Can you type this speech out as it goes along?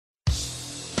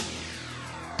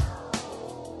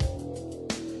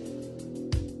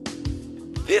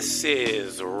This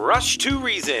is Rush to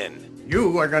Reason.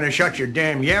 You are going to shut your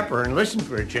damn yapper and listen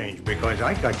for a change because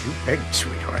I got you pegged,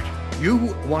 sweetheart. You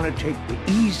want to take the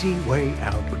easy way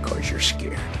out because you're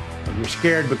scared. And you're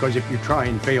scared because if you try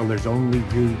and fail, there's only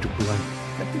you to blame.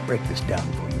 Let me break this down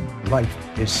for you.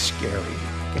 Life is scary.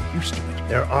 Get used to it.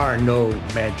 There are no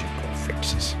magical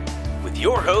fixes. With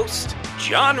your host,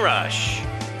 John Rush.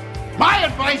 My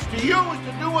advice to you is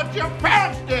to do what your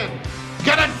parents did.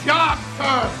 Get a job,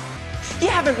 sir. You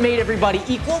haven't made everybody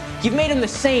equal. You've made them the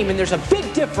same, and there's a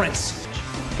big difference.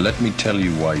 Let me tell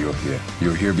you why you're here.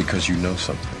 You're here because you know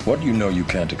something. What you know you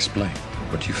can't explain,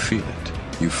 but you feel it.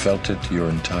 You felt it your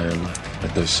entire life,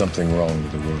 that there's something wrong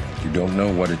with the world. You don't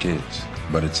know what it is,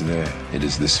 but it's there. It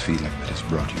is this feeling that has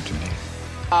brought you to me.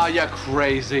 Are you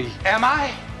crazy? Am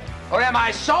I? Or am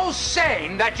I so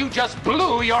sane that you just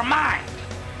blew your mind?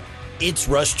 It's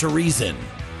Rush to Reason,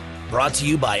 brought to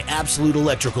you by Absolute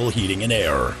Electrical Heating and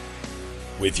Air.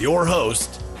 With your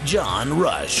host, John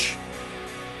Rush.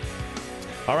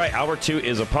 All right, hour 2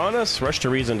 is upon us. Rush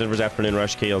to Reason, Denver's Afternoon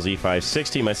Rush, KLZ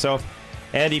 560. Myself,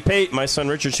 Andy Pate. My son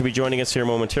Richard should be joining us here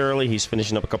momentarily. He's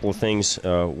finishing up a couple of things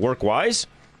work-wise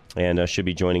and should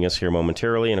be joining us here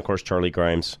momentarily. And, of course, Charlie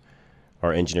Grimes,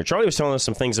 our engineer. Charlie was telling us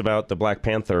some things about the Black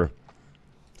Panther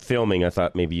filming. I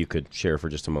thought maybe you could share for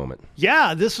just a moment.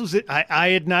 Yeah, this was it. I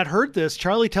had not heard this.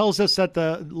 Charlie tells us that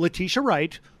the Letitia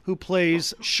Wright, who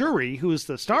plays Shuri, who is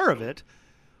the star of it,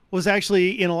 was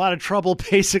actually in a lot of trouble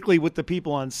basically with the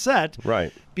people on set.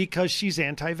 Right. Because she's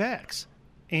anti-vax.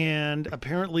 And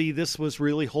apparently this was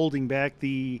really holding back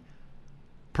the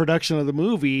production of the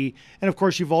movie. And, of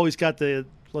course, you've always got the,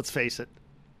 let's face it,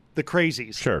 the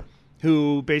crazies. Sure.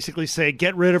 Who basically say,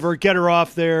 get rid of her, get her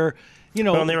off there. You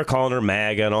know, well, and they were calling her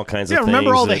MAGA and all kinds of things. Yeah,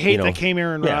 remember all the hate that came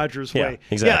Aaron Rodgers' way. Yeah,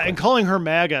 exactly. Yeah, and calling her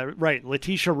MAGA, right,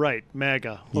 Letitia Wright,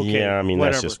 MAGA. Okay, yeah, I mean,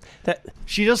 whatever. that's just...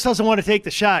 She just doesn't want to take the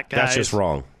shot, guys. That's just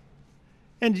wrong.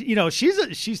 And, you know,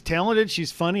 she's talented,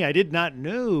 she's funny. I did not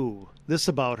know this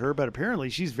about her, but apparently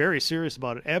she's very serious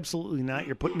about it. Absolutely not.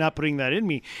 You're not putting that in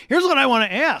me. Here's what I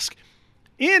want to ask.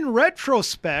 In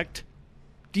retrospect,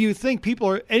 do you think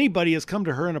anybody has come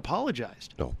to her and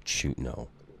apologized? Oh, shoot, no.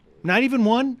 Not even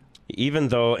one? Even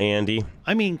though, Andy...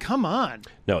 I mean, come on.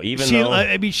 No, though...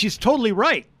 I mean, she's totally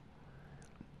right.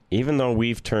 Even though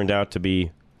we've turned out to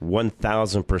be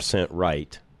 1,000%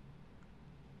 right,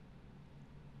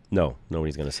 no,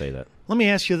 nobody's going to say that. Let me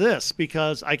ask you this,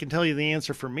 because I can tell you the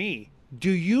answer for me.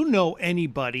 Do you know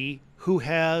anybody who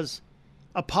has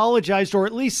apologized or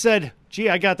at least said, gee,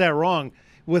 I got that wrong,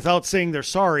 without saying they're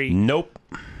sorry? Nope.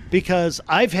 Because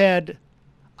I have had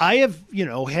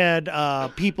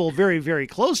people very, very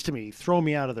close to me throw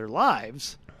me out of their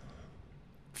lives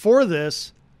for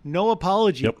this. No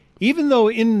apology. Yep. Even though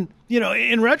in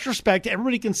retrospect,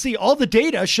 everybody can see all the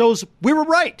data shows we were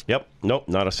right. Yep. Nope.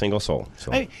 Not a single soul.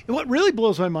 So. What really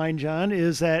blows my mind, John,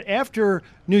 is that after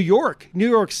New York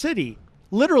City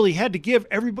literally had to give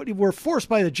everybody, were forced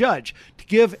by the judge to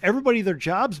give everybody their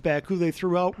jobs back who they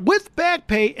threw out with back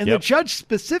pay. And the judge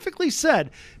specifically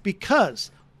said, because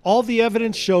all the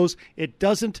evidence shows it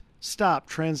doesn't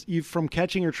stop you from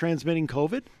catching or transmitting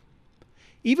COVID.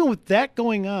 Even with that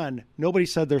going on, nobody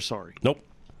said they're sorry. Nope.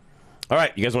 All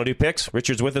right, you guys want to do picks?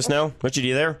 Richard's with us now. Richard,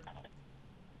 you there?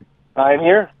 I'm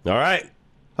here. All right.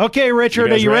 Okay,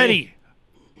 Richard, are you ready?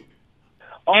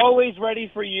 Always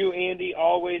ready for you, Andy.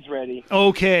 Always ready.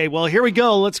 Okay, well, here we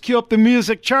go. Let's cue up the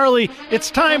music. Charlie, it's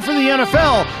time for the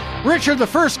NFL. Richard, the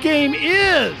first game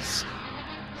is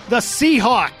the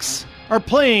Seahawks are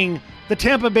playing the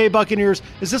Tampa Bay Buccaneers.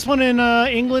 Is this one in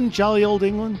England, jolly old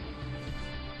England?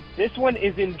 This one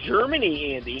is in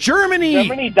Germany, Andy.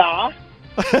 Germany, da.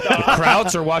 The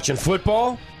crowds are watching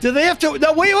football? Do they have to...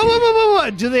 No,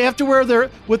 wait. Do they have to wear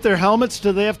with their helmets,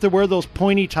 do they have to wear those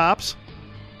pointy tops?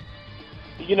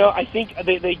 You know, I think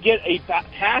they get a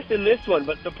pass in this one,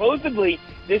 but supposedly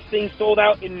this thing sold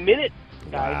out in minutes,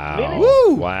 guys. Wow. Minutes.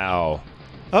 Woo! Wow.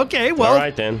 Okay, well, all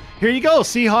right, then. Here you go.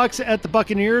 Seahawks at the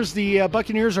Buccaneers. The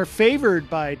Buccaneers are favored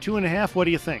by 2.5. What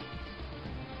do you think?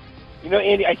 You know,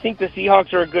 Andy, I think the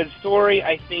Seahawks are a good story.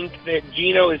 I think that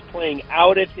Geno is playing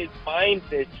out of his mind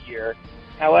this year.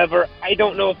 However, I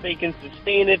don't know if they can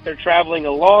sustain it. They're traveling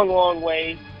a long, long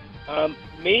way.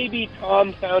 Maybe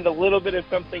Tom found a little bit of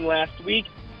something last week.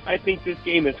 I think this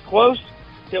game is close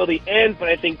till the end, but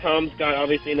I think Tom's got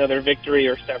obviously another victory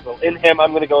or several in him.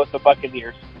 I'm going to go with the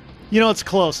Buccaneers. You know, it's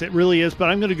close. It really is, but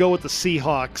I'm going to go with the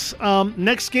Seahawks.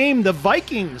 Next game, the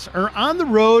Vikings are on the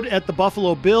road at the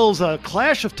Buffalo Bills, a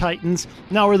clash of titans.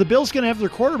 Now, are the Bills going to have their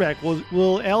quarterback?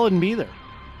 Will Allen be there?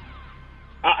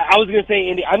 I was going to say,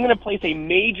 Andy, I'm going to place a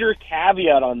major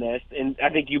caveat on this, and I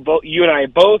think you and I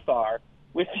both are.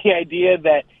 with the idea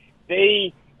that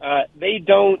they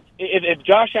don't. If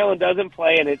Josh Allen doesn't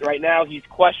play, and right now he's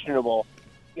questionable,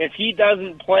 if he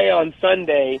doesn't play on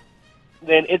Sunday,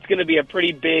 then it's going to be a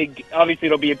pretty big. Obviously,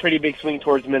 it'll be a pretty big swing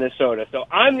towards Minnesota. So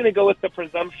I'm going to go with the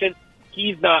presumption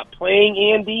he's not playing,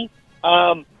 Andy.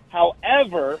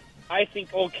 However, I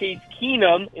think old Case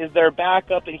Keenum is their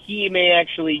backup, and he may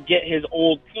actually get his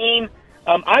old team.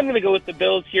 I'm going to go with the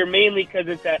Bills here, mainly because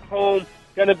it's at home,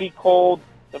 going to be cold.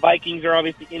 The Vikings are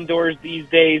obviously indoors these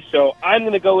days, so I'm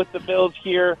going to go with the Bills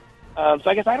here. So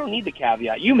I guess I don't need the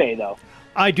caveat. You may, though.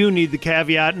 I do need the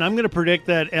caveat, and I'm going to predict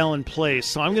that Allen plays.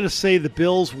 So I'm going to say the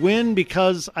Bills win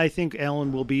because I think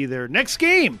Allen will be there. Next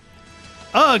game,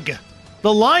 ugh,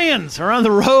 the Lions are on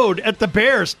the road at the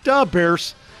Bears. Duh,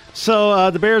 Bears. So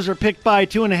the Bears are picked by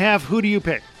 2.5. Who do you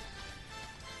pick?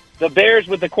 The Bears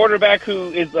with the quarterback who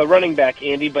is a running back,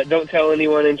 Andy, but don't tell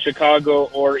anyone in Chicago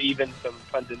or even some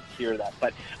pundits hear that.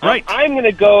 But right. I'm going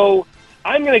to go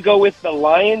with the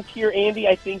Lions here, Andy.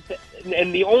 I think that,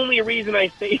 and the only reason I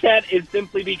say that is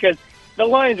simply because the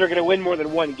Lions are going to win more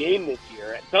than one game this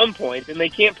year at some point, and they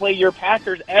can't play your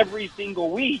Packers every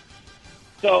single week.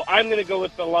 So I'm going to go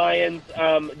with the Lions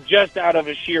just out of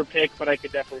a sheer pick, but I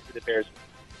could definitely see the Bears.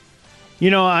 You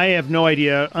know, I have no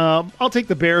idea. I'll take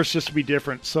the Bears just to be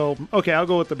different. So, okay, I'll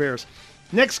go with the Bears.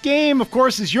 Next game, of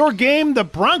course, is your game. The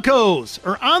Broncos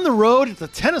are on the road at the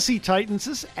Tennessee Titans.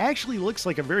 This actually looks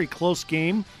like a very close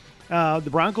game. The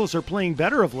Broncos are playing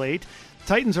better of late.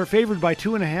 Titans are favored by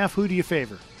 2.5. Who do you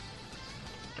favor?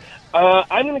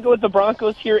 I'm going to go with the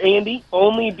Broncos here, Andy,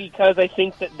 only because I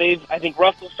think that I think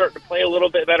Russell's starting to play a little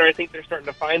bit better. I think they're starting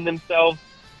to find themselves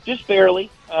just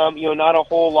barely, not a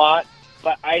whole lot.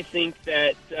 But I think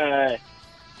that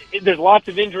there's lots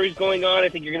of injuries going on. I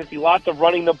think you're going to see lots of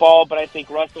running the ball, but I think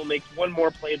Russell makes one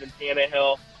more play than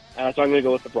Tannehill, so I'm going to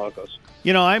go with the Broncos.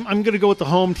 You know, I'm going to go with the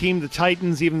home team, the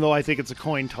Titans, even though I think it's a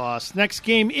coin toss. Next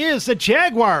game is the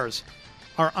Jaguars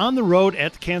are on the road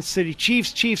at the Kansas City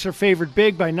Chiefs. Chiefs are favored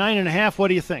big by 9.5. What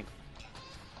do you think?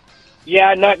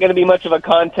 Yeah, not going to be much of a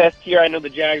contest here. I know the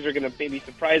Jags are going to maybe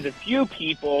surprise a few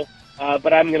people,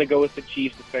 but I'm going to go with the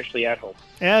Chiefs, especially at home.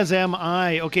 As am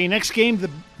I. Okay, next game,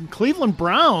 the Cleveland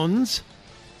Browns.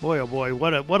 Boy, oh boy,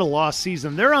 what a lost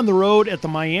season. They're on the road at the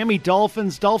Miami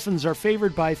Dolphins. Dolphins are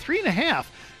favored by 3.5.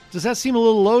 Does that seem a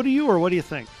little low to you, or what do you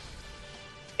think?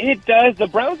 It does. The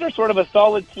Browns are sort of a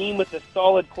solid team with a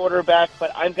solid quarterback, but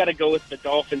I've got to go with the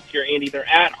Dolphins here, Andy. They're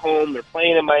at home. They're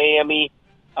playing in Miami.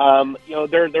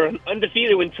 They're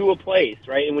undefeated when Tua plays,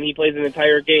 right? And when he plays an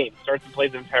entire game, starts and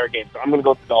plays an entire game. So I'm going to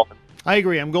go with the Dolphins. I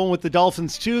agree. I'm going with the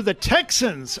Dolphins, too. The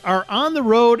Texans are on the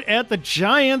road at the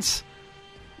Giants.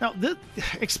 Now,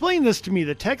 explain this to me.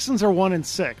 The Texans are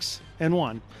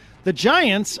 1-6-1. The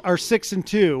Giants are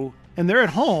 6-2, and they're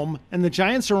at home, and the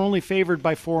Giants are only favored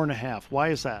by 4.5. Why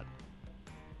is that?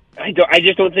 I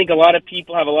just don't think a lot of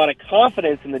people have a lot of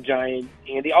confidence in the Giants,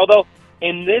 Andy. Although,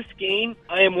 in this game,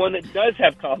 I am one that does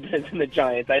have confidence in the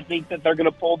Giants. I think that they're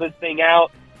going to pull this thing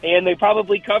out, and they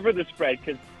probably cover the spread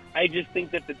because I just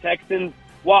think that the Texans,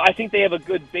 while I think they have a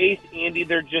good base, Andy,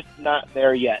 they're just not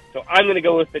there yet. So I'm going to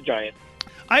go with the Giants.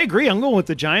 I agree. I'm going with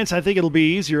the Giants. I think it'll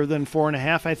be easier than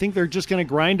 4.5. I think they're just going to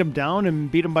grind them down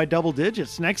and beat them by double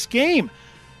digits. Next game,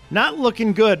 not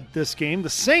looking good this game. The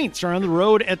Saints are on the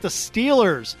road at the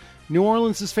Steelers. New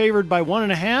Orleans is favored by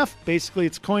 1.5. Basically,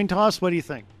 it's coin toss. What do you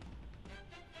think?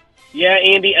 Yeah,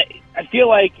 Andy, I feel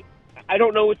like I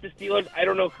don't know with the Steelers. I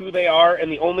don't know who they are,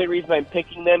 and the only reason I'm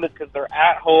picking them is because they're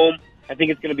at home. I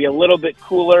think it's going to be a little bit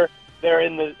cooler. They're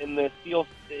in the Steel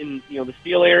the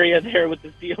Steel area there with the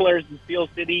Steelers and Steel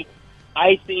City.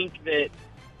 I think that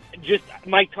just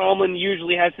Mike Tomlin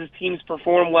usually has his teams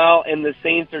perform well, and the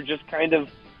Saints are just kind of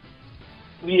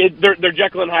they're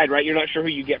Jekyll and Hyde, right? You're not sure who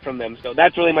you get from them, so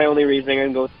that's really my only reason. I'm going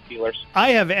to go with the Steelers. I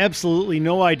have absolutely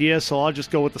no idea, so I'll just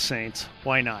go with the Saints.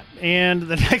 Why not? And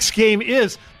the next game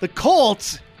is the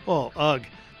Colts. Oh, ugh.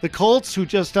 The Colts, who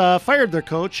just fired their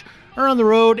coach, are on the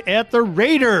road at the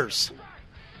Raiders,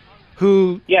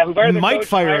 who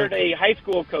hired a high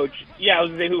school coach. Yeah, I was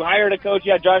going to say who hired a coach.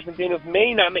 Yeah, Josh McDaniels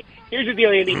may not make. Here's the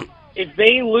deal, Andy. If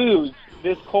they lose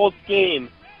this Colts game,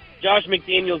 Josh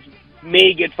McDaniels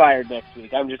may get fired next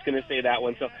week. I'm just going to say that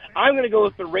one. So I'm going to go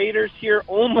with the Raiders here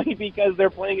only because they're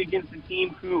playing against a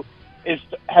team who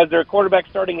has their quarterback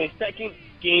starting a second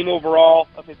game overall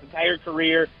of his entire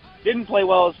career, didn't play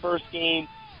well his first game,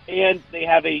 and they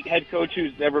have a head coach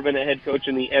who's never been a head coach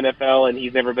in the NFL, and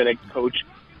he's never been a coach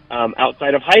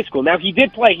outside of high school. Now, he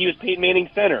did play. He was Peyton Manning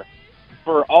center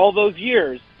for all those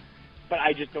years, but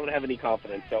I just don't have any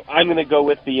confidence. So I'm going to go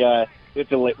with the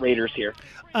the Raiders here.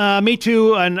 Me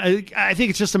too, and I think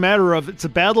it's just a matter of it's a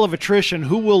battle of attrition.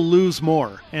 Who will lose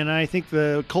more? And I think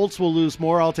the Colts will lose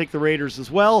more. I'll take the Raiders as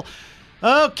well.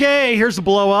 Okay, here's the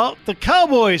blowout. The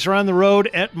Cowboys are on the road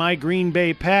at my Green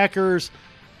Bay Packers.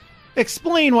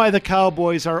 Explain why the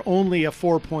Cowboys are only a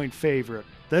 4-point favorite.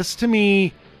 This, to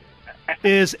me,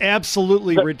 is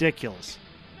absolutely ridiculous.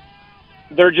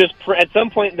 They're just, at some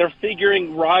point, they're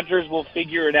figuring Rodgers will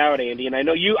figure it out, Andy. And I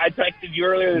know I texted you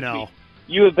earlier this week.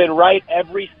 You have been right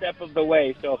every step of the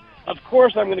way. So, of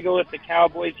course, I'm going to go with the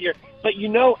Cowboys here. But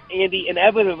Andy,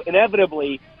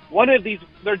 inevitably, one of these,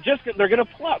 they're going to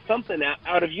pull out something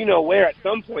out of where at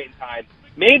some point in time.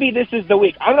 Maybe this is the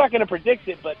week. I'm not going to predict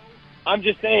it, but I'm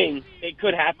just saying it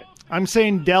could happen. I'm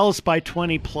saying Dallas by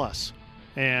 20+.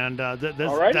 And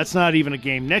that's not even a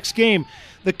game. Next game,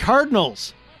 the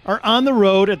Cardinals are on the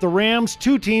road at the Rams,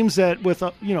 two teams that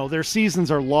their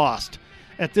seasons are lost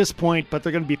at this point, but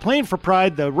they're going to be playing for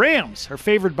pride. The Rams are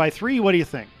favored by 3. What do you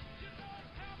think?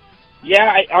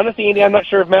 Yeah, honestly, Andy, I'm not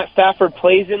sure if Matt Stafford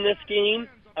plays in this game.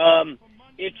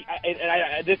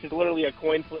 This is literally a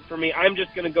coin flip for me. I'm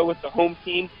just going to go with the home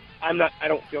team. I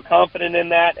don't feel confident in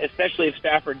that, especially if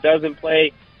Stafford doesn't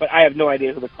play. But I have no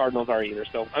idea who the Cardinals are either,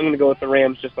 so I'm going to go with the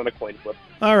Rams just on a coin flip.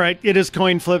 All right, it is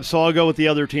coin flip, so I'll go with the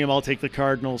other team. I'll take the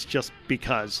Cardinals just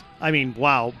because. I mean,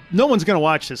 wow. No one's going to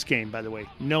watch this game, by the way.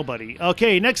 Nobody.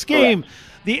 Okay, next game. Correct.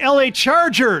 The LA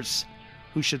Chargers,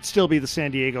 who should still be the San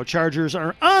Diego Chargers,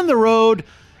 are on the road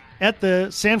at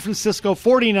the San Francisco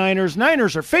 49ers.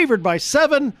 Niners are favored by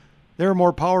 7. They're a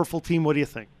more powerful team. What do you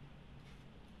think?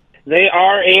 They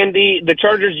are, Andy. The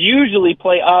Chargers usually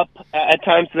play up at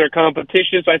times to their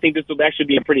competition, so I think this will actually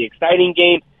be a pretty exciting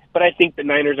game. But I think the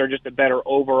Niners are just a better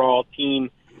overall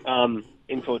team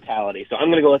in totality. So I'm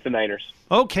going to go with the Niners.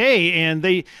 Okay, and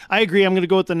I agree. I'm going to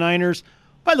go with the Niners.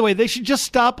 By the way, they should just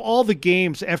stop all the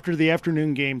games after the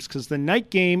afternoon games because the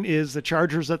night game is the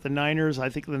Chargers at the Niners. I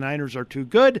think the Niners are too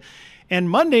good. And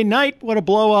Monday night, what a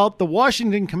blowout. The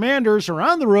Washington Commanders are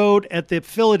on the road at the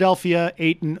Philadelphia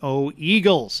 8-0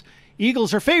 Eagles.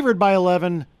 Eagles are favored by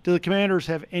 11. Do the Commanders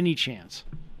have any chance?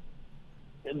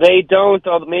 They don't.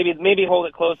 Maybe hold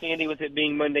it close, Andy, with it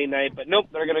being Monday night. But nope,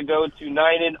 they're going to go to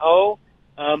 9-0.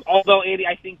 Although, Andy,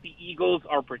 I think the Eagles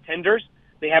are pretenders.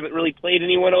 They haven't really played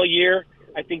anyone all year.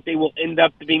 I think they will end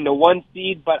up being the 1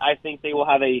 seed, but I think they will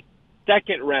have a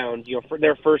second round. For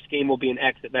their first game will be an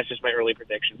exit. That's just my early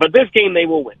prediction. But this game they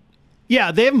will win.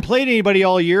 Yeah, they haven't played anybody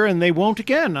all year, and they won't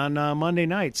again on Monday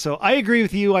night. So I agree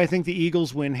with you. I think the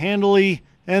Eagles win handily.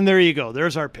 And there you go.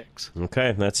 There's our picks.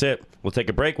 Okay, that's it. We'll take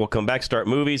a break. We'll come back, start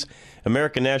movies.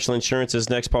 American National Insurance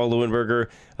is next. Paul Leuenberger,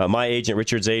 my agent,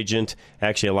 Richard's agent.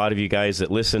 Actually, a lot of you guys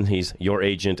that listen, he's your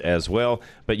agent as well.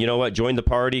 But you know what? Join the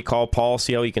party. Call Paul.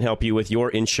 See how he can help you with your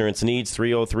insurance needs.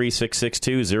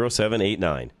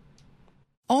 303-662-0789.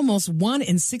 Almost 1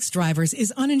 in 6 drivers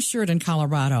is uninsured in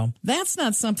Colorado. That's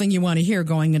not something you want to hear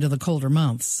going into the colder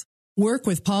months. Work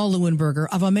with Paul Leuenberger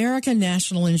of American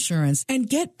National Insurance and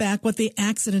get back what the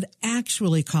accident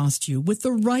actually cost you with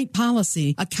the right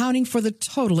policy, accounting for the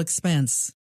total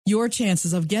expense. Your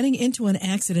chances of getting into an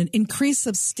accident increase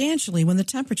substantially when the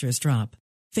temperatures drop.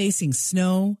 Facing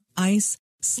snow, ice,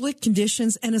 slick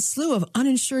conditions, and a slew of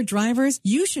uninsured drivers,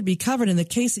 you should be covered in the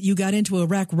case that you got into a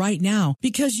wreck right now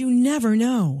because you never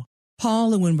know.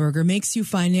 Paul Leuenberger makes you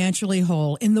financially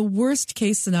whole in the worst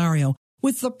case scenario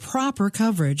with the proper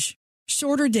coverage.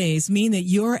 Shorter days mean that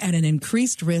you're at an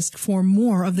increased risk for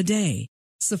more of the day.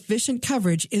 Sufficient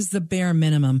coverage is the bare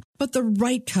minimum, but the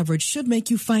right coverage should make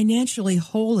you financially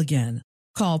whole again.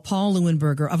 Call Paul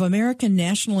Leuenberger of American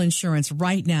National Insurance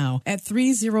right now at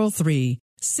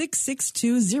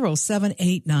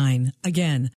 303-662-0789.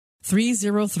 Again,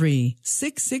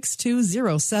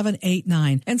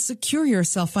 303-662-0789 and secure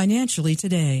yourself financially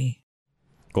today.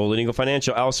 Golden Eagle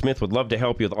Financial, Al Smith would love to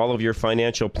help you with all of your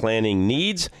financial planning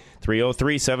needs.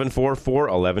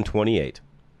 303-744-1128.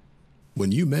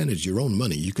 When you manage your own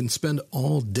money, you can spend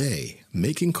all day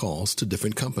making calls to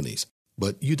different companies,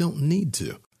 but you don't need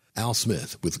to. Al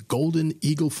Smith with Golden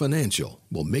Eagle Financial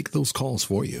will make those calls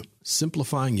for you,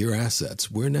 simplifying your assets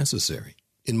where necessary.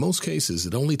 In most cases,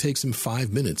 it only takes him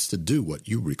 5 minutes to do what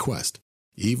you request,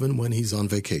 even when he's on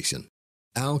vacation.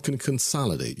 Al can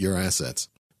consolidate your assets,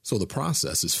 so the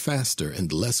process is faster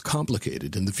and less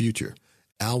complicated in the future.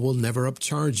 Al will never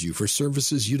upcharge you for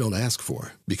services you don't ask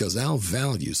for because Al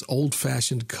values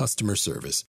old-fashioned customer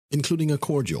service, including a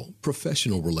cordial,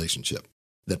 professional relationship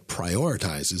that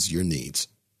prioritizes your needs.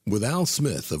 With Al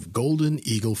Smith of Golden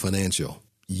Eagle Financial,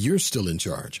 you're still in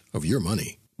charge of your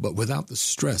money, but without the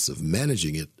stress of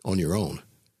managing it on your own.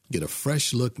 Get a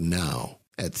fresh look now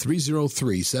at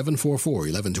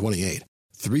 303-744-1128.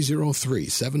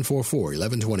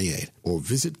 303-744-1128 or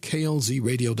visit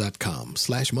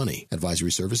klzradio.com/money.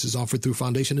 Advisory services offered through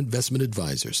Foundation Investment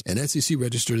Advisors, an SEC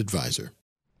registered advisor.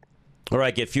 All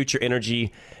right, get future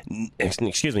energy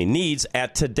needs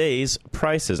at today's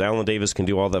prices. Alan Davis can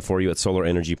do all that for you at Solar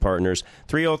Energy Partners.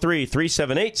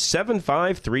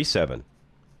 303-378-7537.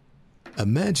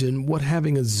 Imagine what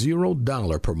having a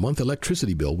 $0 per month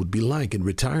electricity bill would be like in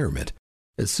retirement.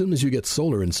 As soon as you get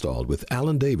solar installed with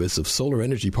Alan Davis of Solar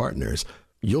Energy Partners,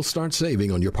 you'll start saving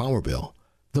on your power bill.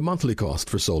 The monthly cost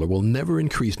for solar will never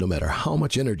increase no matter how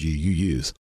much energy you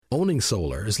use. Owning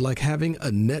solar is like having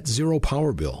a net zero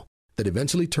power bill that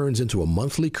eventually turns into a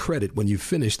monthly credit when you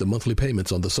finish the monthly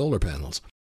payments on the solar panels.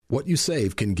 What you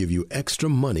save can give you extra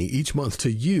money each month to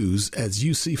use as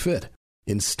you see fit.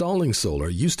 Installing solar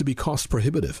used to be cost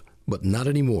prohibitive, but not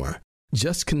anymore.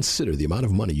 Just consider the amount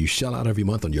of money you shell out every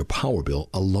month on your power bill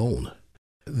alone.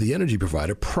 The energy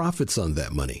provider profits on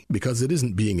that money because it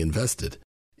isn't being invested.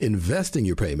 Investing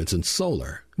your payments in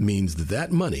solar means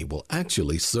that money will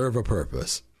actually serve a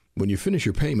purpose. When you finish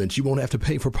your payments, you won't have to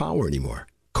pay for power anymore.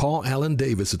 Call Alan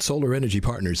Davis at Solar Energy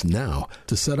Partners now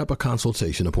to set up a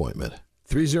consultation appointment.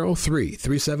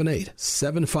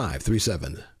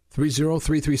 303-378-7537.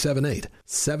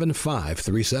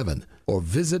 303-378-7537 or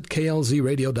visit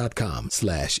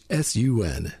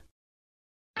klzradio.com/sun.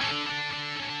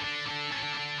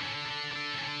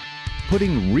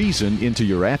 Putting reason into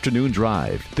your afternoon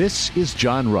drive. This is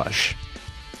John Rush.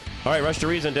 All right, Rush to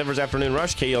Reason, Denver's Afternoon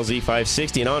Rush, KLZ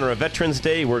 560. In honor of Veterans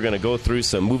Day, we're going to go through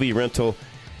some movie rental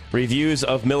reviews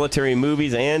of military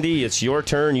movies. Andy, it's your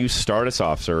turn. You start us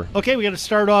off, sir. Okay, we got to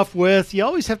start off with, you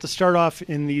always have to start off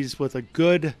in these with a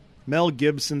good Mel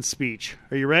Gibson speech.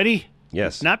 Are you ready?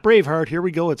 Yes. Not Braveheart. Here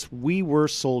we go. It's We Were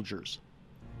Soldiers.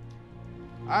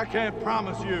 I can't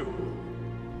promise you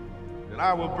that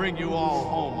I will bring you all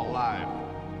home alive.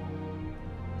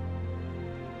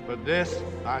 But this,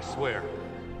 I swear,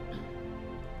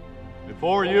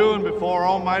 before you and before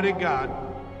Almighty God,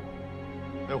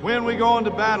 that when we go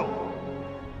into battle,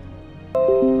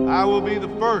 I will be the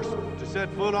first to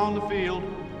set foot on the field,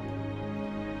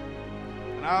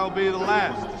 and I will be the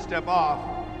last to step off,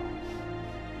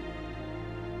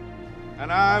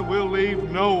 and I will leave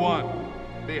no one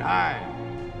behind.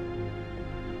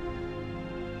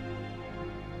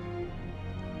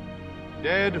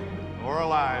 Dead or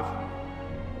alive,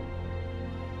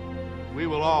 we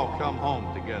will all come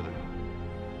home together.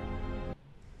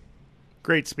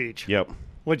 Great speech. Yep.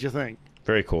 What'd you think?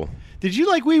 Very cool. Did you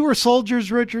like We Were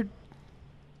Soldiers, Richard?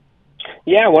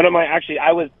 Yeah, one of my, actually,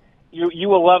 you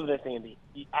will love this, Andy.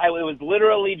 I was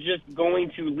literally just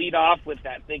going to lead off with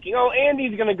that, thinking, oh,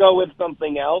 Andy's going to go with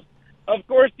something else. Of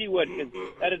course he would, because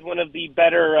that is one of the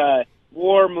better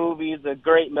war movies, a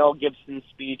great Mel Gibson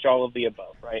speech, all of the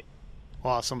above, right?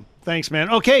 Awesome. Thanks,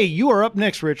 man. Okay, you are up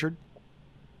next, Richard.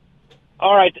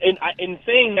 All right, and in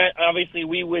saying that, obviously,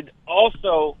 we would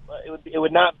also it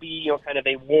would not be kind of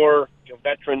a war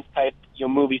veterans type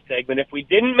movie segment if we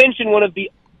didn't mention one of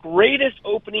the greatest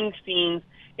opening scenes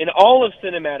in all of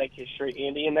cinematic history,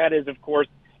 Andy, and that is, of course,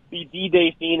 the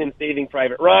D-Day scene in Saving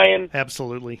Private Ryan.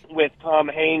 Absolutely. With Tom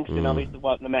Hanks, and obviously,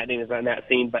 Matt Damon is on that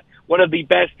scene, but one of the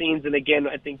best scenes. And again,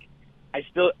 I think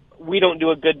we don't do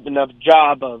a good enough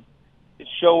job of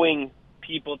showing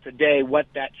people today what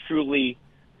that truly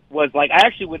was like. I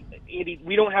actually would, Andy,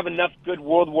 we don't have enough good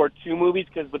World War II movies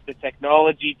because with the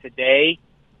technology today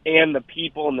and the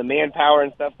people and the manpower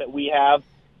and stuff that we have,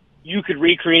 you could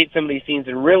recreate some of these scenes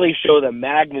and really show the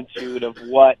magnitude of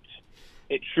what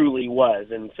it truly was.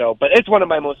 And so, but it's one of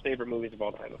my most favorite movies of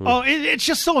all time. Oh, it's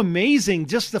just so amazing.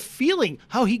 Just the feeling,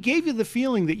 how he gave you the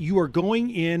feeling that you are going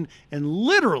in and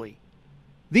literally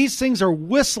these things are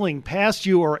whistling past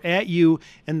you or at you,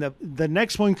 and the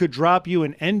next one could drop you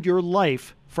and end your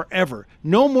life forever.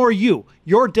 No more you.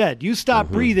 You're dead. You stop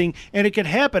breathing, and it could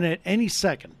happen at any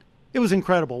second. It was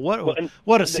incredible.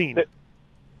 What a scene.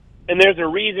 And there's a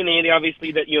reason, Andy,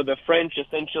 obviously, that the French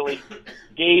essentially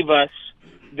gave us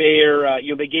their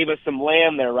they gave us some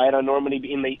land there, right, on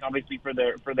Normandy, obviously for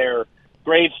their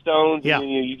gravestones. Yeah.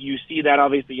 You see that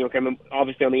obviously,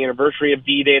 obviously on the anniversary of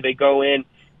D-Day they go in.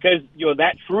 Because,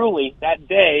 that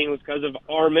day was because of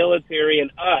our military and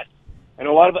us. And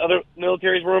a lot of other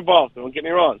militaries were involved, so don't get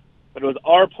me wrong. But it was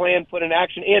our plan put in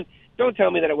action. And don't tell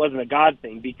me that it wasn't a God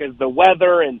thing, because the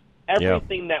weather and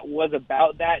everything that was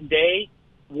about that day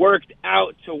worked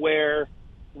out to where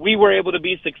we were able to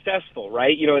be successful,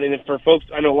 right? And for folks,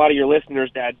 I know a lot of your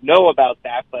listeners that know about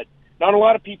that, but not a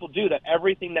lot of people do that.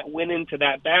 Everything that went into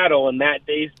that battle and that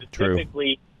day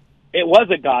specifically it was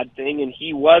a God thing, and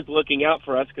he was looking out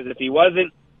for us, because if he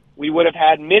wasn't, we would have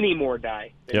had many more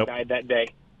died that day.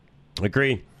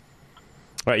 Agree.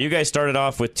 All right, you guys started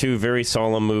off with 2 very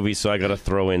solemn movies, so I got to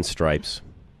throw in Stripes.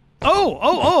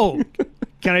 Oh.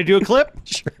 Can I do a clip?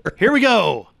 Sure. Here we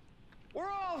go. We're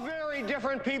all very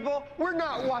different people. We're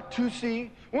not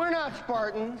Watusi. We're not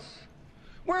Spartans.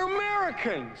 We're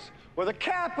Americans with a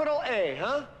capital A,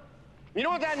 huh? You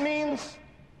know what that means?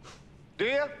 Do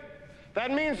you?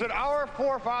 That means that our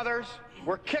forefathers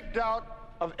were kicked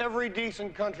out of every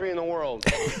decent country in the world.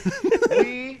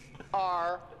 We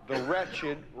are the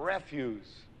wretched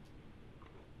refuse.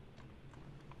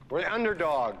 We're the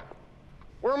underdog.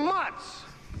 We're mutts.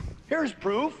 Here's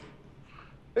proof.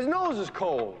 His nose is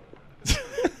cold.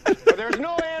 But there's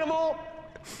no animal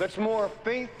that's more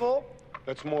faithful,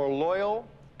 that's more loyal,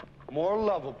 more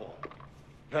lovable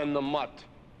than the mutt.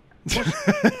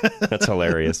 That's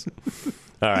hilarious.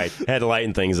 All right, had to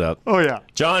lighten things up. Oh, yeah.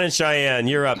 John and Cheyenne,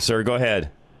 you're up, sir. Go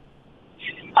ahead.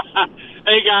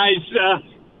 Hey, guys.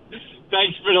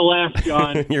 Thanks for the laugh,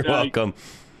 John. You're welcome.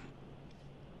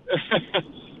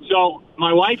 So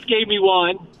my wife gave me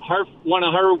one. One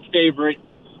of her favorite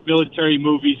military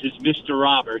movies is Mr.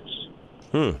 Roberts.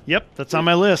 Yep, that's on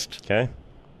my list. Okay.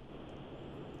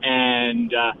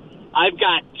 And I've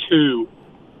got 2.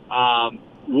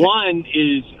 One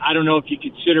is, I don't know if you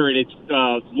consider it, it's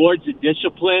Lords of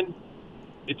Discipline.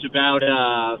 It's about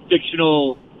a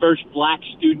fictional first black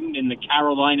student in the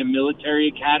Carolina Military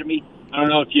Academy. I don't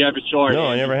know if you ever saw it. No,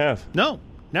 I never have. No,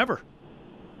 never.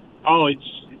 Oh,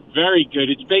 it's very good.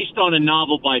 It's based on a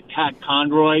novel by Pat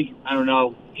Conroy. I don't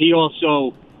know. He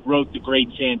also wrote The Great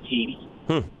Santini.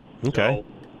 Okay. So,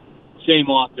 same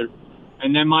author.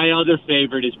 And then my other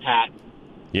favorite is Patton.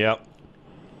 Yep.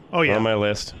 Oh, yeah. On my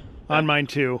list. On mine,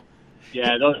 too.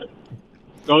 Yeah,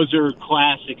 those are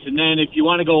classics. And then if you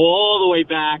want to go all the way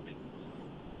back,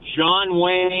 John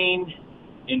Wayne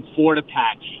in Fort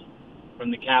Apache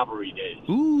from the cavalry days.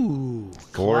 Ooh,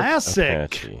 Fort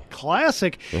classic. Apache.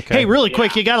 Classic. Okay. Hey, really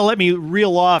quick, you got to let me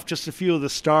reel off just a few of the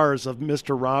stars of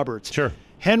Mr. Roberts. Sure.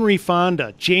 Henry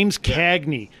Fonda, James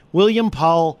Cagney, William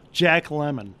Powell, Jack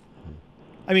Lemmon.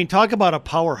 I mean, talk about a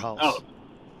powerhouse. Oh.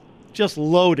 Just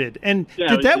loaded. And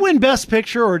did that win Best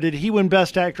Picture, or did he win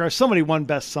Best Actor? Somebody won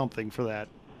Best Something for that.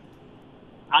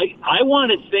 I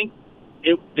want to think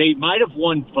they might have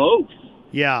won both.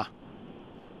 Yeah.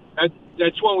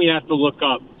 That's one we have to look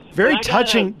up. Very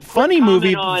touching. Funny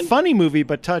movie,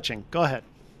 but touching. Go ahead.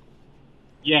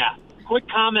 Yeah. Quick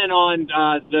comment on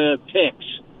the picks.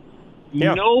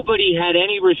 Yeah. Nobody had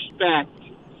any respect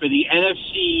for the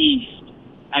NFC East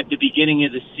at the beginning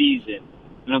of the season.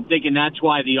 And I'm thinking that's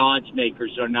why the odds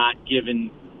makers are not giving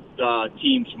the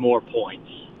teams more points.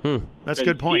 That's a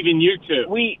good point. Even you two.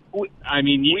 We you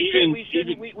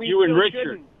and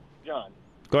Richard. John.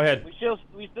 Go ahead. We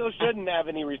still shouldn't have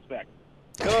any respect.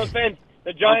 No offense.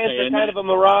 The Giants are kind of a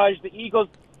mirage. The Eagles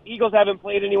haven't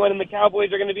played anyone, and the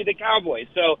Cowboys are going to be the Cowboys.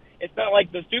 So it's not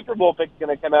like the Super Bowl pick's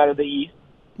going to come out of the East.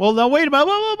 Well, now, wait a minute.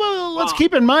 Let's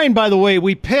keep in mind, by the way,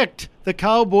 we picked the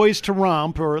Cowboys to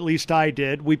romp, or at least I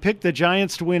did. We picked the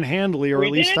Giants to win handily, or at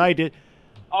least I did.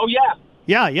 Oh, yeah.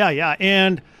 Yeah.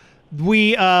 And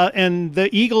and the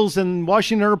Eagles and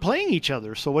Washington are playing each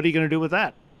other. So what are you going to do with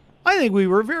that? I think we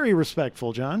were very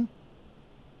respectful, John.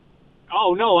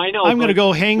 Oh, no, I know. I'm going to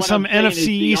go hang some NFC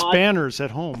East banners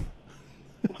at home.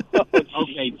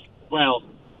 Okay, well,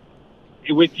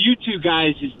 with you two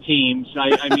guys' teams,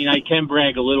 I mean, I can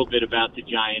brag a little bit about the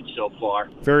Giants so far.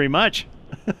 Very much.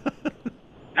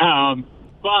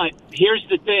 But here's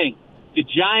the thing.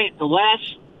 The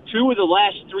last 2 of the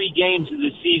last 3 games of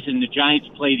the season, the Giants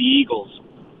play the Eagles.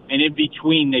 And in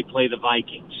between, they play the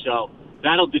Vikings. So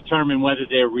that'll determine whether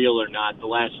they're real or not, the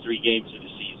last 3 games of the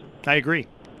season. I agree.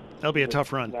 That'll be a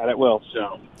tough run. That it will.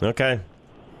 So. Okay.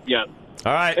 Yeah.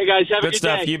 All right. Hey, guys, have a good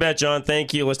stuff. day. You bet, John.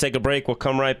 Thank you. Let's take a break. We'll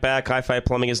come right back. High Five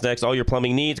Plumbing is next. All your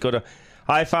plumbing needs, go to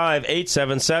High Five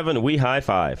 877. We High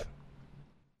Five.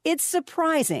 It's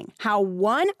surprising how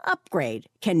one upgrade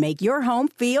can make your home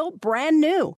feel brand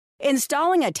new.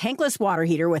 Installing a tankless water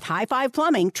heater with High Five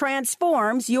Plumbing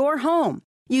transforms your home.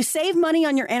 You save money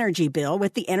on your energy bill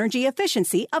with the energy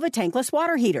efficiency of a tankless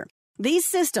water heater. These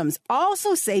systems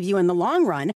also save you in the long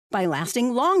run by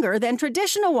lasting longer than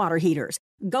traditional water heaters.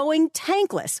 Going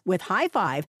tankless with High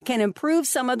Five can improve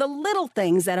some of the little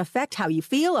things that affect how you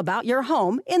feel about your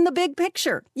home in the big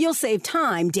picture. You'll save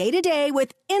time day to day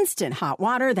with instant hot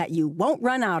water that you won't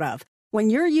run out of. When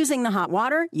you're using the hot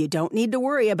water, you don't need to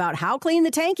worry about how clean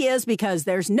the tank is because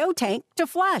there's no tank to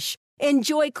flush.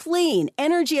 Enjoy clean,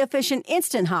 energy-efficient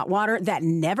instant hot water that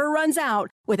never runs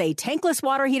out with a tankless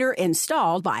water heater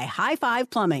installed by High Five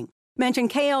Plumbing. Mention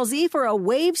KLZ for a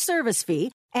waived service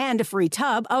fee and a free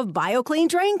tub of BioClean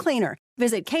Drain Cleaner.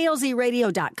 Visit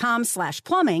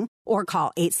klzradio.com/plumbing or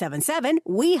call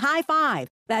 877-WE-HIGH-FIVE.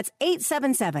 That's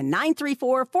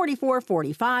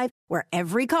 877-934-4445, where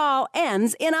every call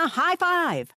ends in a high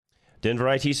five. Denver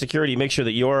IT Security, make sure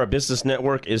that your business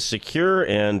network is secure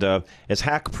and as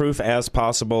hack-proof as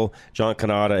possible. John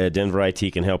Canada at Denver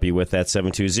IT can help you with that,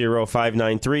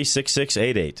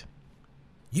 720-593-6688.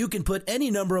 You can put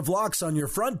any number of locks on your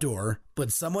front door,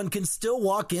 but someone can still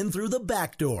walk in through the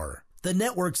back door. The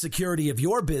network security of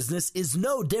your business is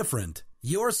no different.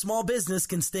 Your small business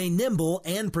can stay nimble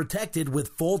and protected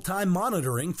with full-time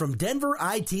monitoring from Denver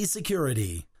IT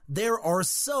Security. There are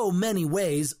so many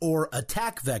ways or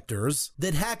attack vectors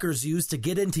that hackers use to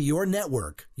get into your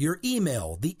network, your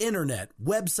email, the internet,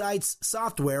 websites,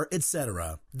 software,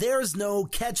 etc. There's no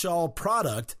catch-all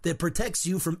product that protects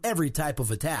you from every type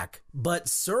of attack. But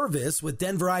service with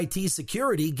Denver IT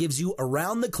Security gives you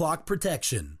around-the-clock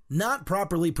protection. Not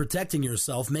properly protecting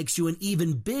yourself makes you an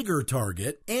even bigger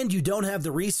target, and you don't have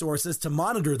the resources to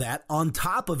monitor that on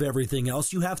top of everything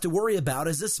else you have to worry about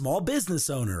as a small business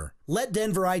owner. Let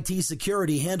Denver IT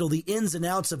Security handle the ins and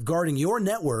outs of guarding your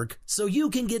network so you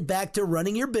can get back to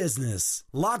running your business.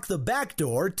 Lock the back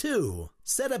door, too.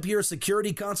 Set up your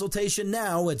security consultation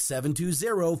now at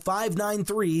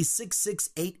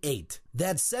 720-593-6688.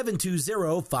 That's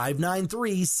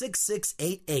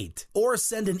 720-593-6688. Or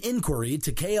send an inquiry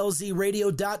to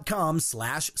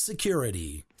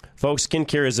klzradio.com/security. Folks,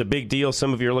 skincare is a big deal.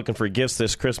 Some of you are looking for gifts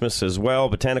this Christmas as well.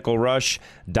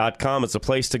 BotanicalRush.com is a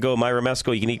place to go. Myra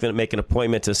Mesco, you can even make an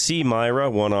appointment to see Myra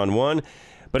one-on-one.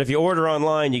 But if you order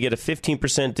online, you get a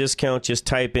 15% discount. Just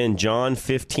type in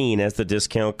John15 as the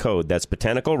discount code. That's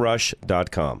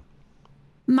BotanicalRush.com.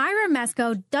 Myra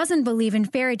Mesco doesn't believe in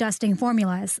fairy dusting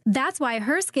formulas. That's why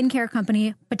her skincare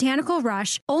company, Botanical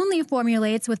Rush, only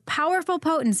formulates with powerful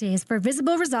potencies for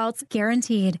visible results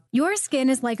guaranteed. Your skin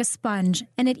is like a sponge,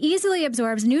 and it easily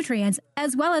absorbs nutrients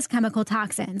as well as chemical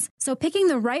toxins. So picking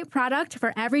the right product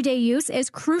for everyday use is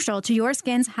crucial to your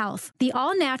skin's health. The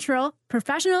all-natural,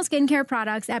 professional skincare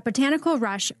products at Botanical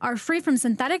Rush are free from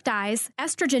synthetic dyes,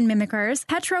 estrogen mimickers,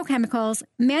 petrochemicals,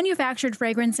 manufactured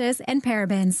fragrances, and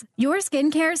parabens. Your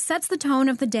skincare sets the tone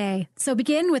of the day, so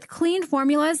begin with clean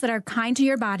formulas that are kind to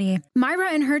your body. Myra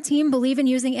and her team believe in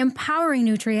using empowering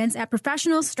nutrients at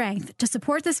professional strength to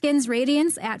support the skin's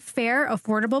radiance at fair,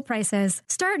 affordable prices.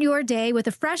 Start your day with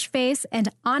a fresh face and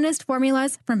honest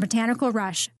formulas from Botanical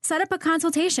Rush. Set up a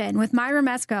consultation with Myra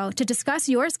Mesco to discuss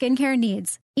your skincare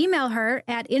needs. Email her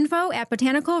at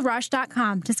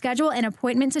info@botanicalrush.com to schedule an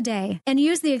appointment today and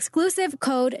use the exclusive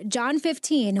code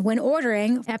JOHN15 when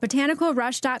ordering at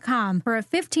botanicalrush.com for a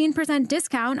 15%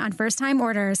 discount on first-time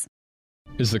orders.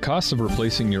 Is the cost of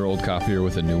replacing your old copier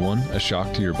with a new one a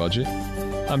shock to your budget?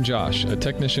 I'm Josh, a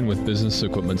technician with Business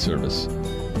Equipment Service.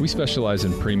 We specialize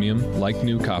in premium,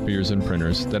 like-new copiers and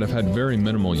printers that have had very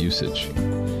minimal usage.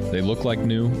 They look like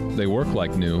new, they work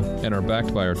like new, and are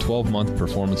backed by our 12-month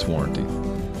performance warranty.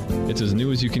 It's as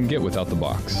new as you can get without the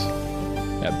box.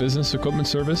 At Business Equipment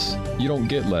Service, you don't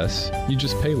get less, you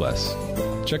just pay less.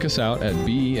 Check us out at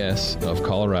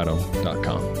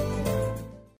besofcolorado.com.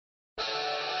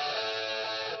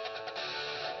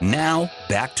 Now,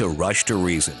 back to Rush to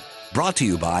Reason. Brought to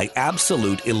you by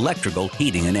Absolute Electrical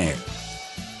Heating and Air.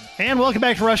 And welcome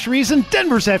back to Rush to Reason,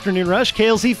 Denver's Afternoon Rush,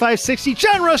 KLZ 560.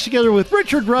 John Rush together with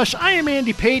Richard Rush. I am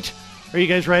Andy Pate. Are you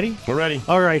guys ready? We're ready.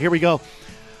 All right, here we go.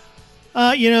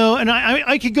 And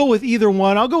I could go with either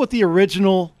one. I'll go with the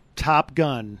original Top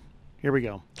Gun. Here we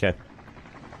go. Okay.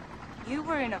 You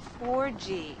were in a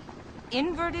 4G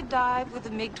inverted dive with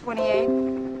a MiG-28?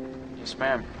 Yes,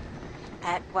 ma'am.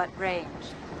 At what range?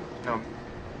 No,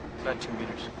 about 2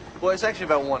 meters. Well, it's actually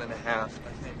about 1.5, I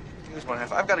think. It was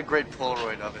 1.5. I've got a great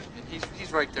Polaroid of it.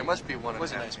 He's right there. Must be 1.5. It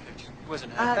was a nice picture. It was a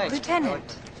nice Thanks.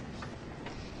 Lieutenant.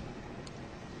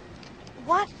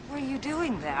 What were you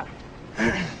doing there?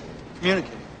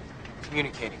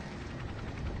 Communicating.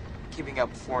 Keeping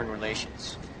up foreign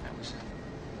relations. I was,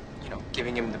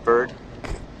 giving him the bird.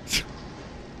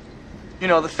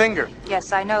 The finger.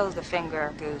 Yes, I know the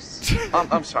finger, Goose.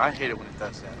 I'm sorry. I hate it when it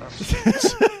does that.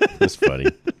 That's funny.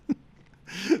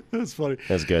 That's funny.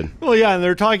 That's good. Well, yeah, and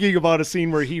they're talking about a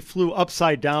scene where he flew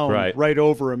upside down right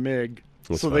over a MiG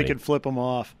That's so funny. they could flip him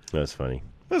off. That's funny.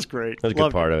 That's great. That's a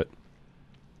good part of it.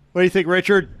 What do you think,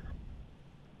 Richard?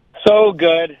 So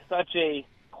good. Such a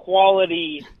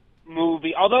quality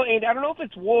movie. Although, Andy, I don't know if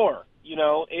it's war.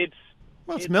 It's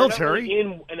Well, it's They're not military. really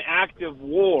in an active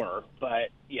war, but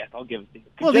yes, I'll give it to you.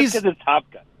 Well, Just because it's Top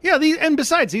Gun. Yeah, and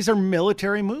besides, these are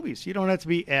military movies. You don't have to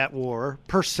be at war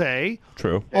per se.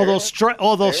 True. Although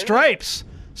Stripes,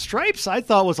 I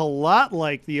thought was a lot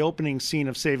like the opening scene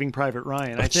of Saving Private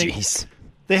Ryan. I think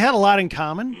they had a lot in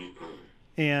common,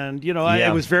 and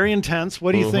it was very intense.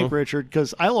 What do you think, Richard?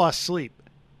 Because I lost sleep.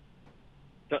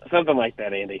 Something like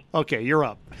that, Andy. Okay, you're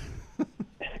up.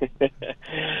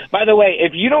 By the way,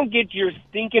 if you don't get your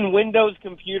stinking Windows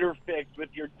computer fixed with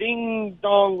your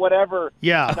ding-dong whatever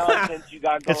nonsense you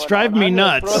got going It's driving me I'm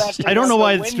gonna throw nuts. that I don't know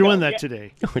why it's window. doing that Yeah.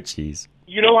 today. Oh, jeez.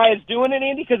 You know why it's doing it,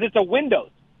 Andy? Because it's a Windows.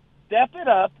 Step it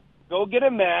up. Go get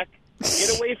a Mac.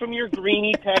 Get away from your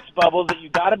greeny text bubbles that you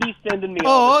got to be sending me.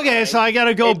 all the Okay, time. so I got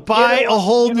to go And buy get a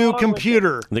whole new on with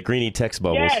computer. The greeny text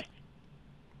bubbles.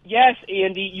 Yes,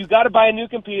 Andy, you got to buy a new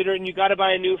computer and you got to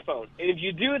buy a new phone. And if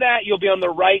you do that, you'll be on the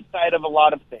right side of a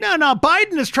lot of things. No,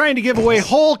 Biden is trying to give away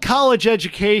whole college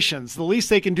educations. The least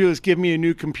they can do is give me a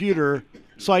new computer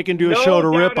so I can do a No show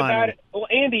to doubt rip on about it. Well,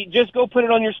 Andy, just go put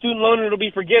it on your student loan and it'll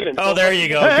be forgiven. Oh, there you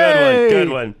go. Hey! Good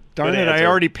one. Darn Good it, I answer.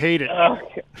 already paid it.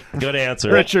 Good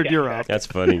answer. Richard, you're up. That's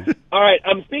funny. All right,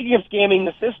 speaking of scamming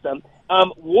the system,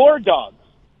 War Dogs.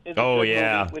 Is a Oh, good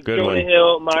yeah. movie with Good Jonah one.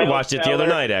 Hill, I Miles watched it the other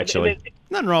Teller. night, actually.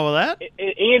 Nothing wrong with that.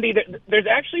 Andy, there's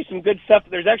actually some good stuff.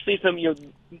 There's actually some.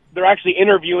 They're actually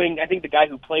interviewing. I think the guy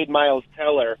who played Miles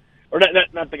Teller, or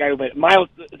not the guy who played Miles.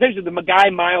 Essentially, the guy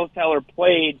Miles Teller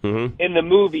played in the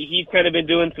movie. He's kind of been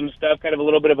doing some stuff, kind of a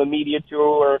little bit of a media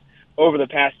tour over the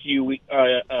past few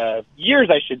years,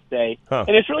 I should say. Huh.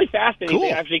 And it's really fascinating to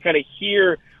actually kind of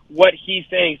hear what he's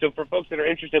saying. So for folks that are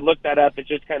interested, look that up. It's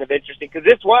just kind of interesting because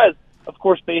this was, of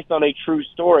course, based on a true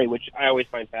story, which I always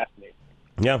find fascinating.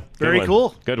 Yeah. good Very one.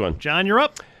 cool. Good one. John, you're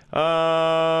up.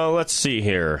 Let's see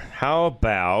here. How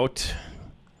about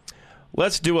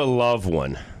let's do a love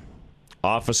one.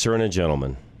 Officer and a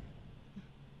Gentleman.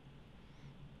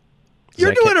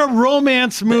 You're doing a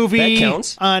romance movie that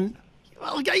counts. on.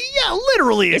 Well, yeah,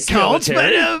 literally it It's counts.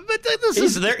 military. But this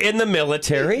is. They're in the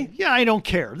military. Yeah, I don't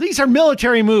care. These are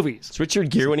military movies. It's Richard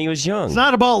Gere when he was young. It's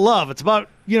not about love. It's about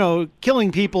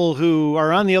killing people who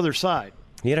are on the other side.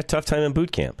 He had a tough time in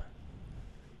boot camp.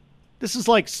 This is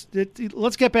like,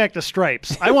 let's get back to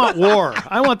Stripes. I want war.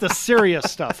 I want the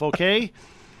serious stuff, okay?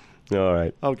 All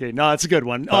right. Okay, no, it's a good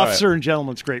one. All Officer right. and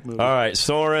Gentleman's a great movie. All right.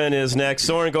 Soren is next.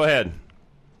 Soren, go ahead.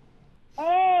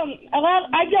 I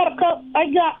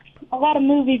got a lot of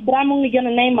movies, but I'm only going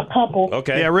to name a couple.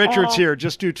 Okay. Yeah, Richard's here.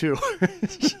 Just do two.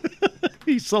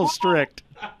 He's so strict.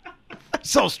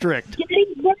 So strict.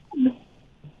 Gettysburg.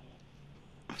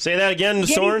 Say that again,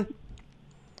 Soren.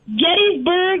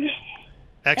 Gettysburg.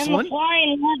 Excellent. And the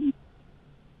Flying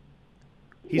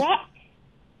Leather.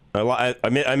 What?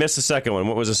 I missed the second one.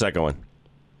 What was the second one?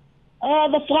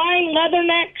 The Flying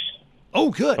Leathernecks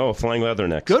Oh, good. Oh, Flying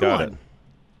Leathernecks. Good Got one. it.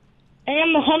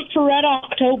 and The Hunt for Red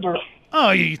October. Oh,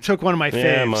 you took one of my faves.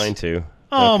 Yeah, mine too.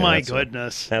 Oh, Okay, my that's all right.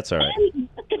 goodness. That's all right. And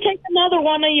to take another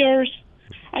one of yours,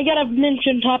 I got to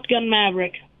mention Top Gun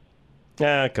Maverick.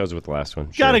 Yeah, it goes with the last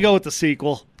one. Sure. Got to go with the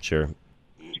sequel. Sure.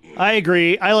 I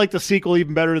agree. I like the sequel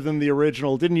even better than the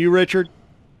original. Didn't you, Richard?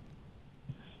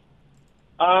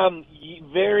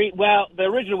 Very well. The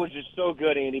original was just so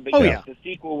good, Andy. But Oh, yes, yeah. the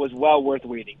sequel was well worth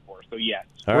waiting for. So yes,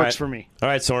 All Works right. for me. All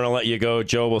right, Soren, I'll let you go.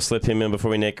 Joe, we'll slip him in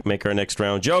before we make our next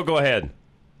round. Joe, go ahead.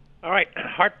 All right,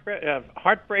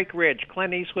 Heartbreak Ridge,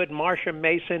 Clint Eastwood, Marsha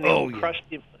Mason, the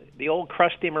old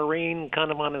crusty Marine, kind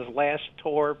of on his last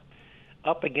tour,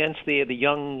 up against the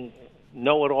young,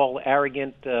 know-it-all,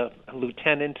 arrogant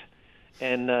lieutenant,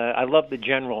 and I love the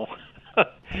general. I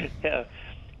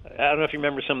don't know if you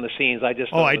remember some of the scenes. I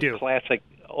just thought I it was do. classic,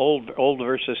 old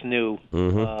versus new.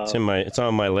 Mm-hmm. It's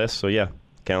on my list, so yeah,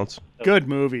 counts. Good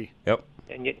movie. Yep.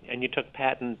 And you took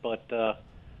Patton, but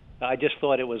I just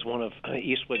thought it was one of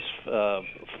Eastwood's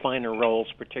finer roles,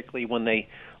 particularly when they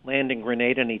land in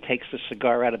Grenada and he takes the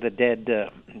cigar out of the dead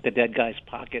guy's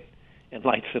pocket and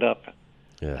lights it up.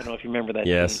 Yeah. I don't know if you remember that.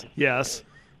 Yes. Scene. Yes.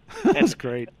 That's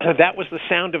great. That was the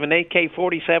sound of an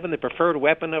AK-47, the preferred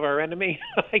weapon of our enemy.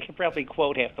 I could probably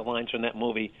quote half the lines from that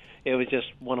movie. It was just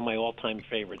one of my all-time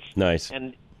favorites. Nice.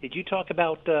 And did you talk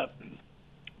about the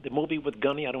movie with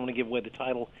Gunny? I don't want to give away the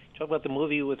title. Talk about the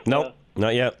movie with Nope,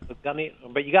 not yet. with Gunny,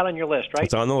 but you got it on your list, right?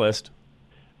 It's on the list.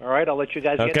 All right, I'll let you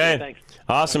guys get to Okay. it. Thanks.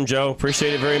 Awesome, Joe.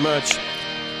 Appreciate it very much.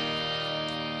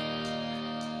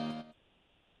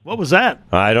 What was that?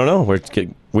 I don't know.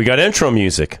 We got intro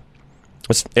music.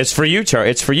 It's for you, Char.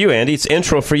 It's for you, Andy. It's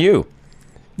intro for you.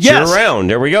 Yes. You're around.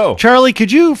 There we go. Charlie,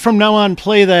 could you from now on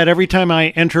play that every time I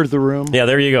enter the room? Yeah,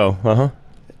 there you go. Uh-huh.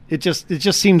 It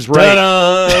just seems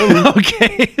right.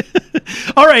 Okay.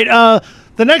 All right.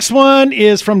 The next one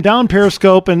is from Down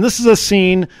Periscope, and this is a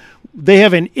scene. They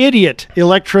have an idiot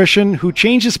electrician who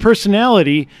changes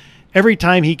personality every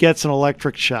time he gets an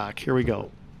electric shock. Here we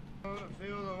go.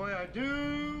 Feel the way I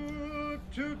do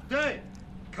today.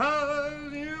 'Cause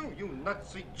you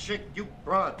nutsy chick, you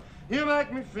broad. You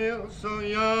make me feel so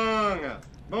young.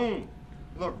 Boom.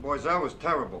 Look, boys, that was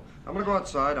terrible. I'm gonna go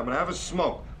outside. I'm gonna have a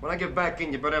smoke. When I get back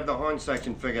in, you better have the horn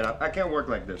section figured out. I can't work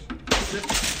like this.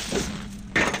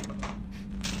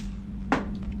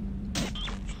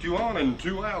 Two on and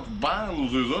 2 out.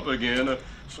 Bonds is up again.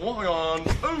 Swung on.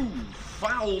 Ooh,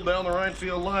 foul down the right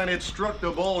field line. It struck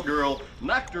the ball girl.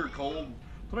 Knocked her cold.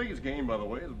 Today's game, by the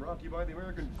way, is brought to you by the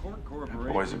American Court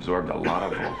Corporation. Boys absorbed a lot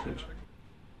of voltage.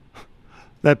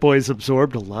 That boy's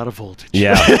absorbed a lot of voltage.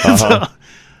 Yeah. That's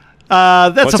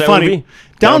What's a that funny movie?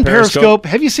 Down Periscope.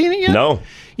 Have you seen it yet? No.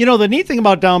 You know, the neat thing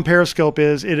about Down Periscope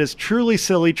is it is truly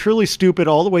silly, truly stupid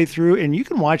all the way through, and you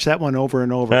can watch that one over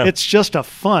and over. Yeah. It's just a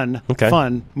fun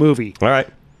movie. All right.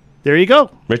 There you go.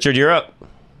 Richard, you're up.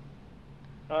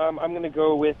 I'm going to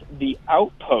go with The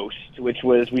Outpost, which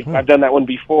was I've done that one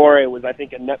before. It was, I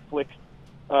think, a Netflix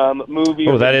movie.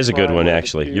 Oh, that is a good one,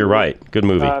 actually. You're right. Good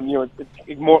movie.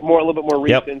 It's more a little bit more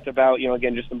recent about,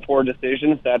 again, just some poor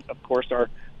decisions that, of course, our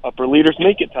upper leaders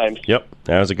make at times. Yep,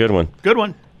 that was a good one. Good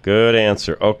one. Good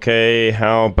answer. Okay,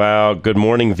 how about Good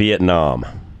Morning Vietnam?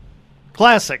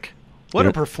 Classic. What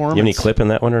a performance. You have any clip in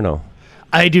that one or no?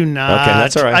 I do not. Okay,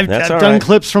 that's all right. I've done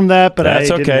clips from that, but I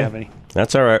didn't have any.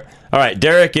 That's all right. All right,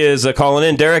 Derek is calling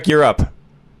in. Derek, you're up.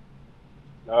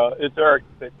 It's Eric.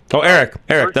 Oh,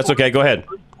 Eric, that's okay. Go ahead.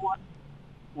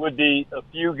 Would be A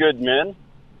Few Good Men.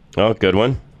 Oh, good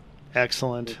one.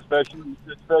 Excellent.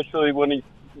 Especially when he's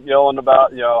yelling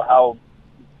about, how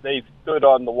they stood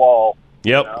on the wall.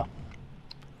 Yep.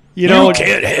 You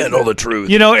can't handle the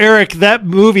truth. Eric, that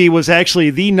movie was actually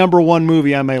the number one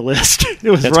movie on my list.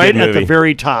 It was right at the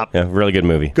very top. Yeah, really good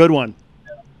movie. Good one.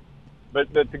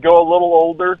 But to go a little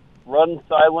older, Run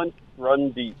Silent,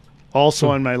 Run Deep. Also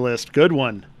on my list. Good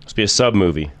one. Must be a sub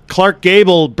movie. Clark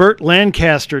Gable, Burt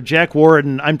Lancaster, Jack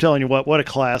Warden. I'm telling you what a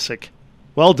classic.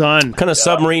 Well done. What kind of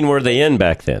submarine were they in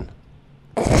back then?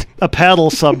 A paddle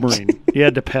submarine. You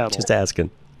had to paddle. Just asking.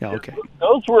 Yeah, okay.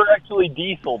 Those were actually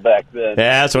diesel back then.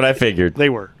 Yeah, that's what I figured. They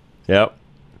were. Yep.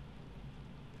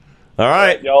 All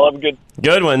right. Y'all have a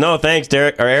good one. No, thanks,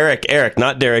 Derek. Or Eric,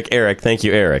 not Derek. Eric. Thank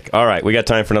you, Eric. All right, we got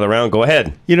time for another round. Go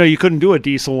ahead. You couldn't do a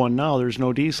diesel one now. There's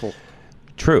no diesel.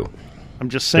 True. I'm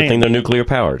just saying. Good thing they're nuclear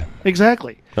powered.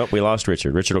 Exactly. Oh, we lost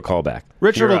Richard. Richard will call back.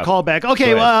 Richard will call back.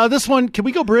 Okay, this one, can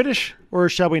we go British or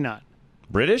shall we not?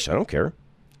 British? I don't care.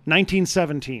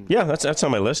 1917. Yeah, that's on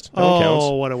my list. That one counts.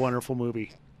 Oh, what a wonderful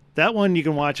movie. That one you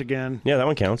can watch again. Yeah, that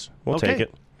one counts. We'll take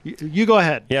it. You go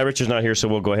ahead. Yeah, Richard's not here, so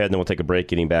we'll go ahead and then we'll take a break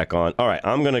getting back on. All right,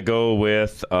 I'm going to go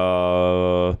with...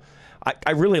 I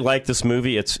really like this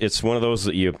movie. It's one of those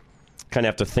that you kind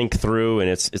of have to think through, and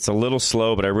it's a little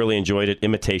slow, but I really enjoyed it.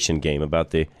 Imitation Game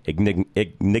about the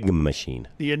Enigma machine.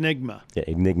 The Enigma. Yeah,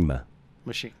 Enigma.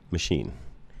 Machine.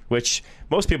 Which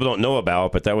most people don't know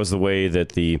about, but that was the way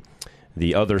that the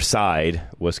other side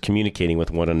was communicating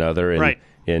with one another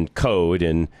in code,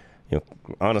 and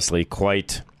honestly,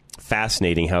 quite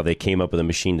fascinating how they came up with a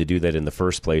machine to do that in the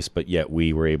first place, but yet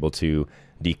we were able to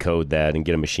decode that and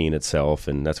get a machine itself,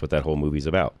 and that's what that whole movie's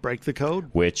about. Break the code.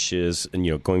 Which is,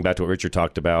 going back to what Richard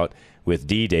talked about with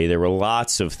D-Day, there were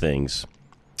lots of things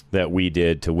that we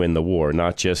did to win the war,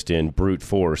 not just in brute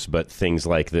force, but things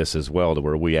like this as well, to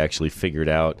where we actually figured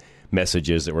out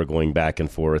messages that were going back and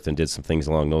forth and did some things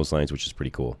along those lines, which is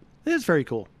pretty cool. It is very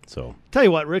cool. So, tell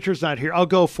you what, Richard's not here. I'll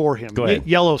go for him. Go ahead.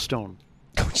 Yellowstone.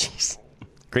 Oh, jeez.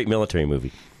 Great military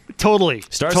movie. Totally.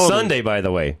 Starts Sunday, by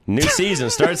the way. New season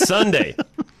starts Sunday. Okay.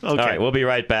 All right, we'll be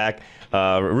right back.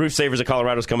 Roof Savers of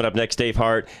Colorado is coming up next. Dave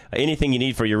Hart. Anything you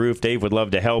need for your roof, Dave would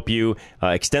love to help you.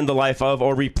 Extend the life of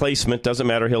or replacement. Doesn't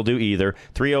matter. He'll do either.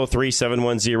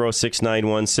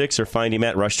 303-710-6916 or find him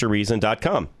at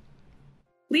rushtoreason.com.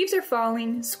 Leaves are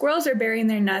falling, squirrels are burying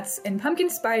their nuts, and pumpkin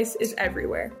spice is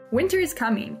everywhere. Winter is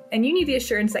coming, and you need the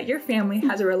assurance that your family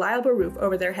has a reliable roof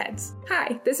over their heads.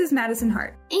 Hi, this is Madison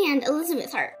Hart. And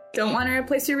Elizabeth Hart. Don't want to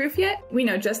replace your roof yet? We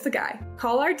know just the guy.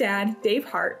 Call our dad, Dave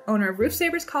Hart, owner of Roof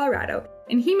Savers Colorado,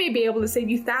 and he may be able to save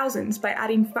you thousands by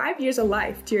adding 5 years of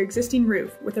life to your existing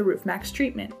roof with a Roof Max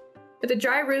treatment. With a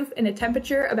dry roof and a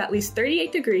temperature of at least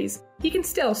 38 degrees, he can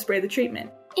still spray the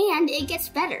treatment. And it gets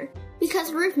better.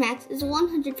 Because Roof Max is a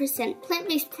 100%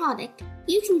 plant-based product,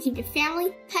 you can keep your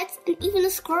family, pets, and even a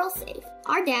squirrel safe.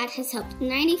 Our dad has helped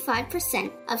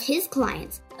 95% of his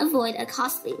clients avoid a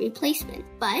costly replacement.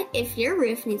 But if your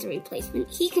roof needs a replacement,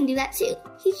 he can do that too.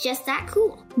 He's just that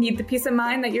cool. Need the peace of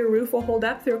mind that your roof will hold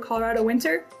up through a Colorado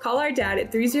winter? Call our dad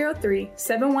at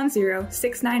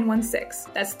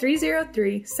 303-710-6916. That's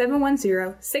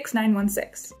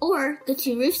 303-710-6916. Or go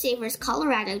to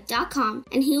roofsaverscolorado.com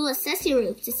and he will assess your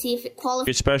roof to see if it qualifies.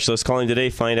 Mortgage specialist calling today.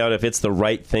 Find out if it's the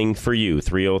right thing for you.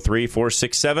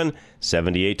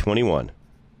 303-467-7821.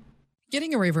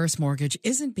 Getting a reverse mortgage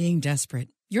isn't being desperate.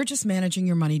 You're just managing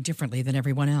your money differently than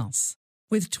everyone else.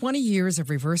 With 20 years of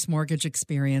reverse mortgage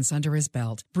experience under his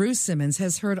belt, Bruce Simmons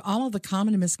has heard all of the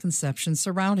common misconceptions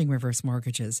surrounding reverse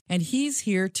mortgages, and he's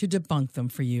here to debunk them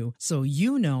for you so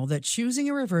you know that choosing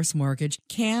a reverse mortgage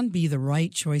can be the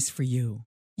right choice for you.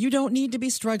 You don't need to be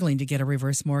struggling to get a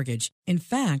reverse mortgage. In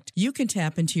fact, you can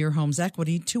tap into your home's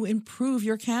equity to improve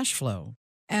your cash flow.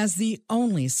 As the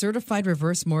only certified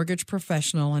reverse mortgage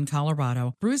professional in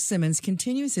Colorado, Bruce Simmons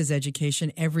continues his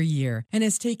education every year and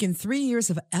has taken 3 years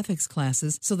of ethics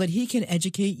classes so that he can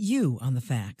educate you on the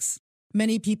facts.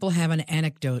 Many people have an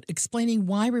anecdote explaining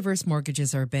why reverse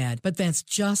mortgages are bad, but that's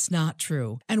just not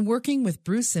true. And working with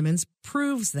Bruce Simmons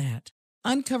proves that.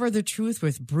 Uncover the truth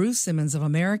with Bruce Simmons of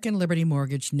American Liberty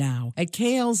Mortgage now at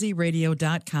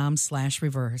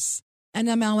klzradio.com/reverse.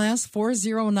 NMLS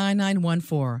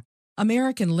 409914.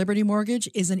 American Liberty Mortgage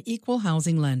is an equal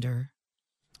housing lender.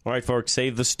 All right, folks,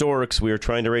 Save the Storks. We are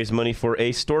trying to raise money for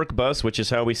a stork bus, which is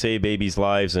how we save babies'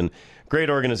 lives. And great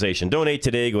organization. Donate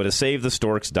today. Go to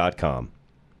SaveTheStorks.com.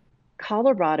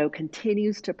 Colorado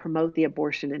continues to promote the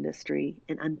abortion industry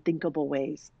in unthinkable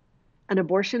ways. An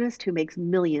abortionist who makes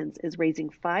millions is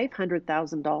raising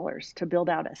 $500,000 to build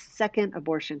out a second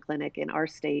abortion clinic in our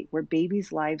state where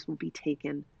babies' lives will be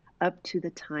taken up to the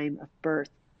time of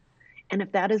birth. And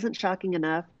if that isn't shocking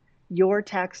enough, your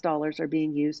tax dollars are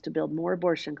being used to build more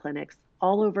abortion clinics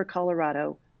all over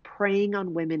Colorado, preying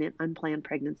on women in unplanned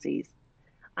pregnancies.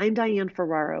 I'm Diane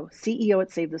Ferraro, CEO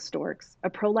at Save the Storks, a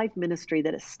pro-life ministry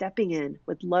that is stepping in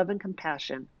with love and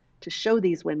compassion to show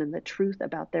these women the truth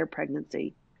about their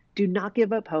pregnancy. Do not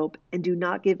give up hope and do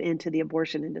not give in to the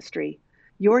abortion industry.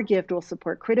 Your gift will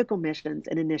support critical missions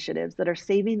and initiatives that are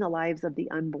saving the lives of the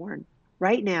unborn.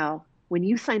 Right now, when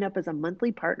you sign up as a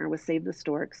monthly partner with Save the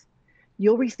Storks,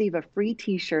 you'll receive a free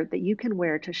t-shirt that you can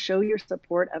wear to show your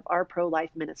support of our pro-life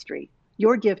ministry.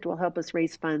 Your gift will help us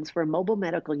raise funds for a mobile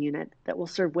medical unit that will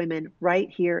serve women right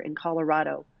here in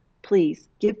Colorado. Please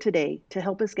give today to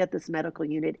help us get this medical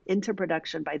unit into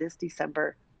production by this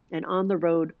December and on the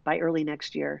road by early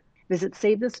next year. Visit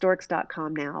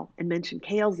SaveTheStorks.com now and mention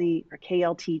KLZ or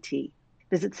KLTT.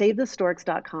 Visit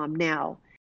SaveTheStorks.com now.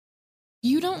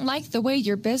 You don't like the way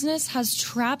your business has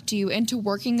trapped you into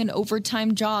working an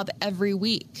overtime job every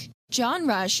week. John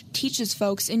Rush teaches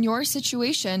folks in your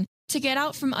situation to get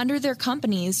out from under their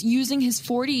companies using his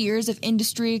 40 years of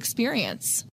industry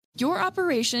experience. Your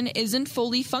operation isn't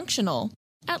fully functional,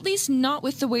 at least not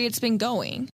with the way it's been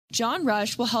going. John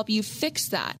Rush will help you fix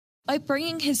that by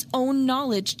bringing his own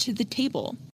knowledge to the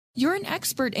table. You're an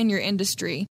expert in your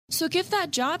industry, so give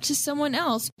that job to someone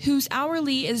else whose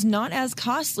hourly is not as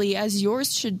costly as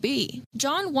yours should be.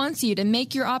 John wants you to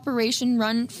make your operation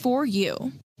run for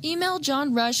you. Email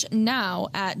John Rush now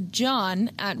at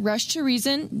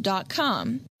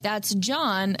john@rushtoreason.com. That's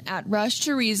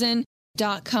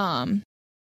john@rushtoreason.com.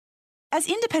 As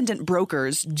independent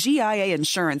brokers, GIA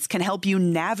Insurance can help you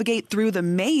navigate through the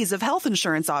maze of health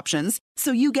insurance options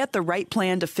so you get the right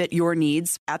plan to fit your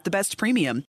needs at the best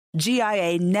premium.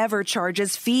 GIA never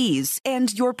charges fees,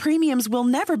 and your premiums will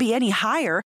never be any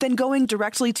higher than going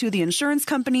directly to the insurance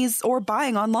companies or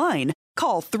buying online.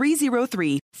 Call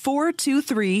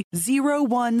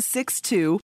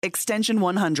 303-423-0162, extension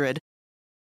 100.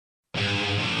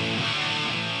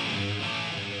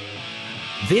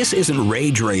 This isn't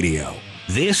rage radio.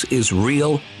 This is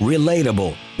real,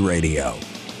 relatable radio.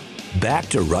 Back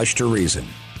to Rush to Reason.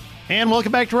 And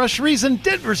welcome back to Rush to Reason,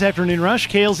 Denver's Afternoon Rush,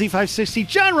 KLZ 560.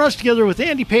 John Rush together with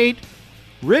Andy Pate.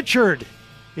 Richard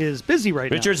is busy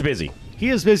right now. Richard's busy. He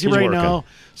is busy He's right working. now.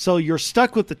 So you're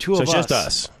stuck with the two of us. So it's just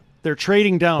us. They're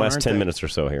trading down, Last aren't 10 they? minutes or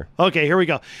so here. Okay, here we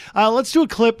go. Let's do a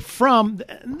clip from,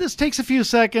 this takes a few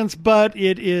seconds, but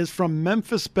it is from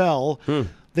Memphis Belle.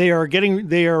 They're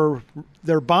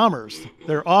bombers.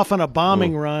 They're off on a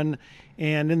bombing run,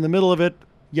 and in the middle of it,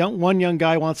 one young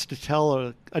guy wants to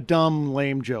tell a dumb,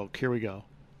 lame joke. Here we go.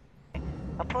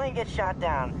 A plane gets shot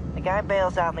down. The guy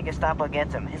bails out and the Gestapo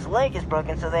gets him. His leg is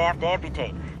broken, so they have to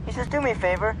amputate. He says, do me a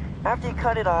favor. After you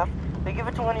cut it off, they give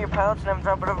it to one of your pilots and have them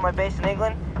drop it over my base in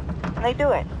England. And they do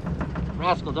it.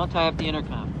 Rascal, don't tie up the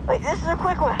intercom. Wait, this is a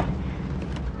quick one.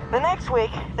 The next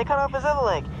week, they cut off his other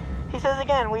leg. He says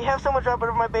again, will you have someone drop it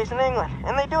over my base in England?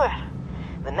 And they do it.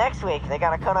 The next week, they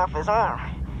gotta cut off his arm.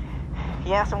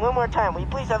 He asks him one more time, will you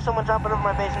please have someone drop it over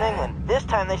my base in England? This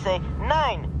time they say,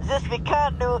 9, this we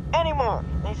can't do anymore.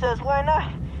 And he says, why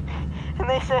not? And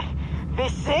they say, we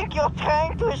think you're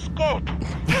trying to escape.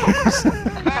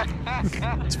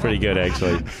 It's pretty good,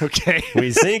 actually. Okay.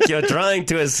 We think you're trying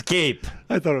to escape.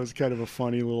 I thought it was kind of a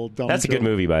funny little dumb That's a good joke.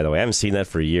 movie, by the way. I haven't seen that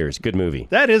for years. Good movie.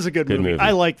 That is a good movie.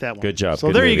 I like that one. Good job. So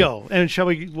Good there movie. you go.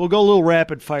 And we'll go a little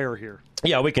rapid fire here.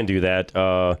 Yeah, we can do that.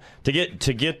 To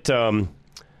get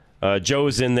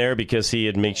Joe's in there because he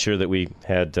had made sure that we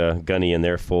had Gunny in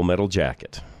there. Full Metal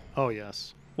Jacket. Oh,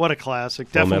 yes. What a classic.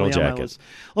 Full Definitely Metal on my Jacket. list.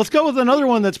 Let's go with another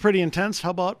one that's pretty intense.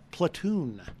 How about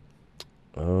Platoon?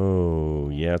 Oh,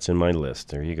 yeah, it's in my list.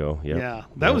 There you go. Yep. Yeah,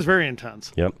 that was very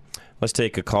intense. Yep. Let's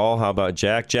take a call. How about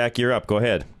Jack? Jack, you're up. Go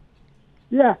ahead.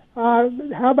 Yeah. How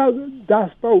about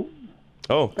Das Boot?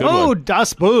 Oh, good one.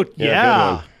 Das Boot. Yeah, Yeah.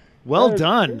 good one. Well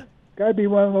done. Got to be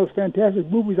one of those fantastic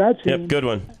movies I've seen. Yep, good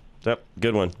one. Yep,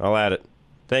 good one. I'll add it.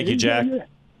 Thank you, Jack.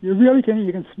 You really can.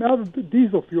 You can smell the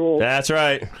diesel fuel. That's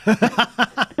right.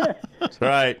 That's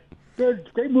right. Good,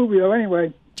 great movie though.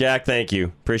 Anyway. Jack, thank you.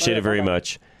 Appreciate it very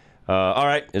much. All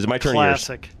right, is it my turn?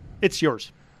 Classic. It's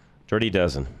yours. Dirty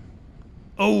Dozen.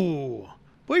 Oh,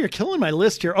 boy, you're killing my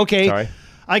list here. Okay. Sorry.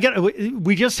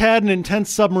 We just had an intense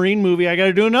submarine movie. I got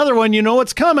to do another one. You know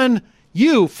what's coming.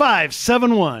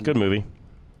 U-571. Good movie.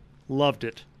 Loved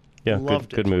it. Yeah,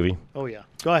 Loved good movie. Oh, yeah.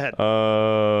 Go ahead.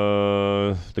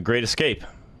 The Great Escape.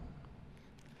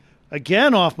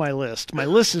 Again off my list. My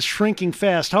list is shrinking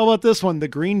fast. How about this one? The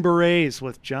Green Berets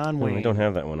with John Oh, Wayne. we don't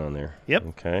have that one on there. Yep.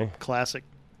 Okay. Classic.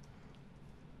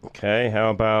 Okay,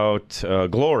 how about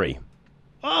Glory?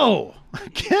 Oh,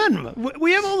 again,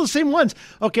 we have all the same ones.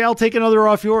 Okay, I'll take another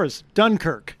off yours.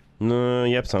 Dunkirk. No,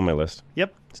 yep, it's on my list.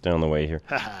 Yep. It's down the way here.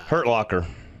 Hurt Locker.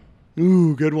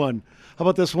 Ooh, good one. How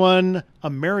about this one?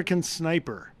 American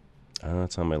Sniper.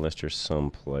 It's on my list here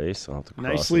someplace. I'll have to cross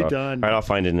Nicely it off. done. All right, I'll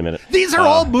find it in a minute. These are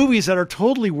all movies that are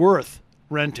totally worth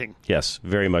renting. Yes,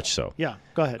 very much so. Yeah,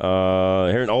 go ahead.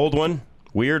 Here, an old one,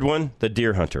 weird one, The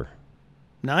Deer Hunter.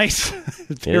 Nice.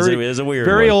 It is a weird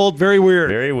very one. old, very weird.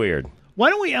 Very weird.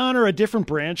 Why don't we honor a different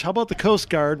branch? How about the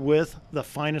Coast Guard with The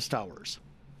Finest Hours?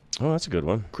 Oh, that's a good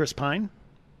one. Chris Pine?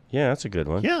 Yeah, that's a good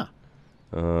one. Yeah.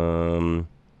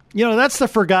 You know, that's the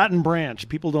forgotten branch.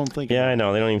 People don't think Yeah, I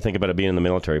know. They don't even think about it being in the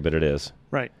military, but it is.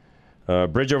 Right.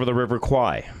 Bridge Over the River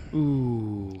Kwai.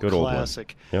 Ooh, Good old one.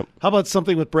 classic. Yep. How about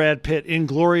something with Brad Pitt,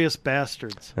 Inglourious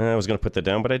Bastards? I was going to put that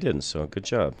down, but I didn't, so good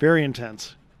job. Very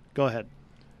intense. Go ahead.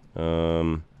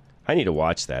 I need to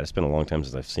watch that. It's been a long time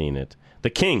since I've seen it. The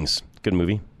Kings. Good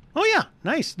movie. Oh, yeah.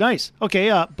 Nice, nice.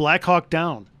 Okay, Black Hawk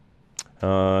Down.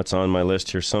 It's on my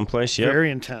list here someplace. Yep. Very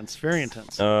intense, very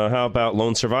intense. How about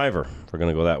Lone Survivor? We're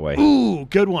going to go that way. Ooh,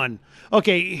 good one.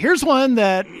 Okay, here's one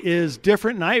that is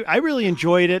different, and I really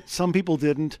enjoyed it. Some people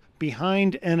didn't.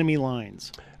 Behind Enemy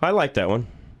Lines. I like that one.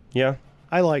 Yeah.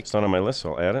 I like it. It's not on my list,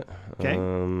 so I'll add it. Okay.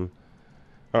 All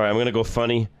right, I'm going to go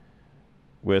funny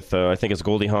with, I think it's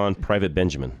Goldie Hawn, Private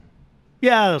Benjamin.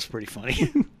 Yeah, that's pretty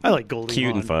funny. I like Goldie Cute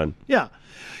Hawn. and fun. Yeah.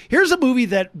 Here's a movie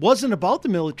that wasn't about the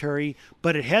military,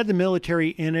 but it had the military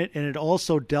in it, and it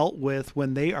also dealt with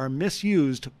when they are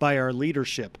misused by our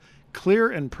leadership. Clear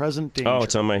and Present Danger. Oh,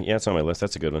 it's on my list.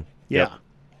 That's a good one. Yeah.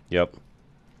 Yep.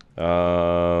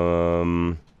 How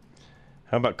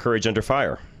about Courage Under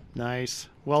Fire? Nice.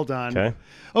 Well done. Okay.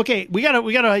 Okay, we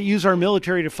gotta use our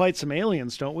military to fight some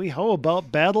aliens, don't we? How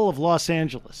about Battle of Los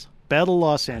Angeles? Battle of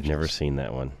Los Angeles. Never seen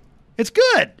that one. It's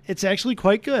good. It's actually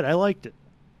quite good. I liked it.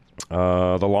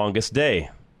 The Longest Day.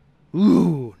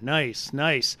 Ooh, nice,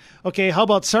 nice. Okay, how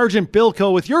about Sergeant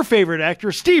Bilko with your favorite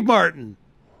actor, Steve Martin?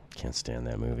 Can't stand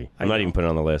that movie. I'm not even putting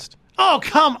it on the list. Oh,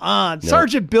 come on. No.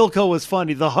 Sergeant Bilko was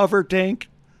funny. The hover tank.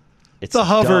 It's the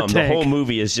hover dumb. tank. The whole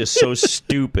movie is just so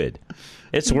stupid.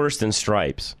 It's worse than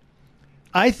Stripes.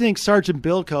 I think Sergeant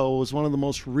Bilko was one of the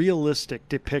most realistic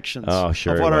depictions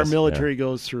of what our military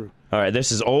goes through. All right,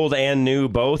 this is old and new,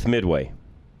 both Midway.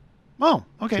 Oh,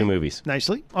 okay. 2 movies.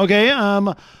 Nicely. Okay,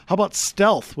 how about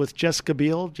Stealth with Jessica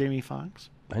Biel, Jamie Foxx?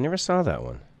 I never saw that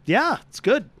one. Yeah, it's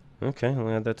good. Okay, I'll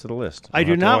add that to the list. I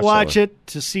do not watch it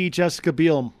to see Jessica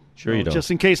Biel. Sure you don't. Just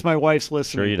in case my wife's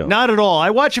listening. Sure you don't. Not at all.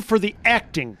 I watch it for the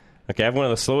acting. Okay, I have one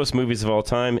of the slowest movies of all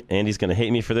time. Andy's going to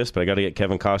hate me for this, but I got to get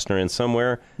Kevin Costner in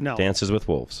somewhere. No. Dances with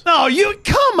Wolves. Oh,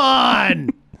 come on!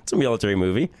 It's a military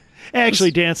movie.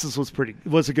 Actually, Dances was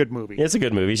a good movie. It's a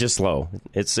good movie. It's just slow.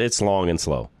 It's long and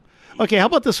slow. Okay, how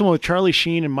about this one with Charlie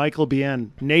Sheen and Michael Biehn,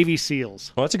 Navy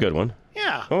SEALs? Oh, that's a good one.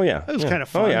 Yeah. Oh, yeah. That was kind of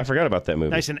fun. Oh, yeah, I forgot about that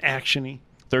movie. Nice and action-y.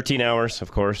 13 Hours,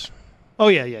 of course. Oh,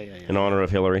 yeah. In honor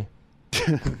of Hillary.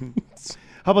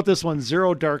 How about this one,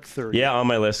 Zero Dark 30? Yeah, on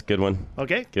my list. Good one.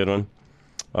 Okay. Good one.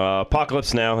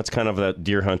 Apocalypse Now. It's kind of that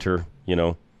Deer Hunter,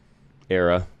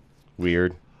 era.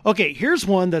 Weird. Okay, here's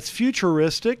one that's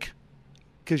futuristic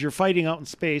because you're fighting out in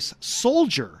space.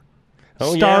 Soldier.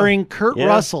 Oh, starring Kurt Yeah.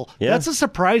 Russell. Yeah. That's a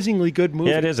surprisingly good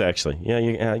movie. Yeah, it is actually.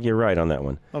 Yeah, you're right on that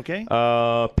one. Okay.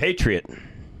 Patriot.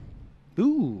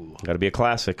 Ooh. Got to be a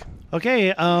classic.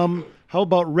 Okay, how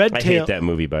about Red I Tail? hate that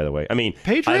movie, by the way. I mean,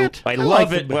 Patriot? I I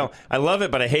love like it. it. Well, I love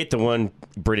it, but I hate the one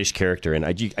British character, and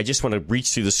I just want to reach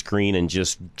through the screen and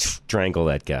just strangle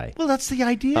that guy. Well, that's the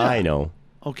idea. I know.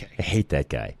 Okay. I hate that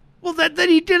guy. Well, then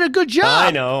he did a good job.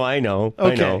 I know.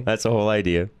 Okay. I know. That's the whole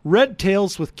idea. Red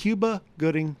Tails with Cuba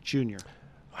Gooding Jr.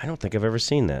 I don't think I've ever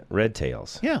seen that. Red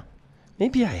Tails. Yeah.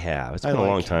 Maybe I have. It's I been a like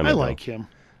long time him. ago. I like him.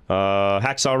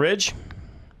 Hacksaw Ridge.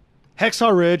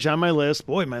 Hacksaw Ridge on my list.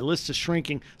 Boy, my list is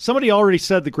shrinking. Somebody already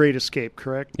said The Great Escape,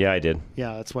 correct? Yeah, I did.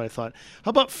 Yeah, that's what I thought. How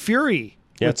about Fury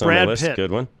Yeah, with it's on Brad my list. Pitt?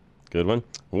 Good one. Good one.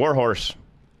 Warhorse.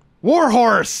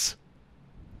 Warhorse!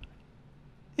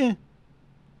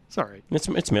 It's all right.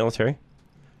 It's military.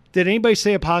 Did anybody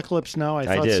say Apocalypse Now? I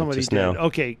thought did, somebody just did. now.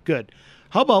 Okay, good.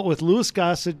 How about with Louis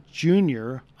Gossett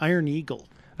Jr., Iron Eagle?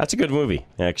 That's a good movie,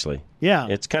 actually. Yeah.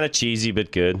 It's kind of cheesy,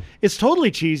 but good. It's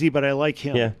totally cheesy, but I like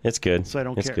him. Yeah, it's good. So I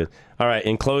don't it's care. good. All right,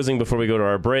 in closing, before we go to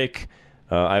our break,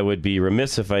 I would be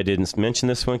remiss if I didn't mention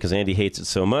this one because Andy hates it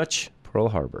so much. Pearl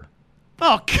Harbor.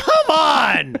 Oh, come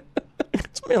on!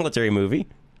 It's a military movie.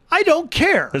 I don't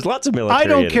care. There's lots of military I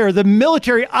don't in it. care. The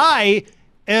military,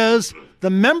 as the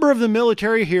member of the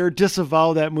military here,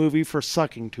 disavow that movie for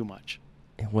sucking too much.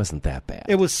 It wasn't that bad.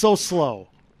 It was so slow.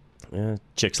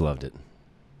 Chicks loved it.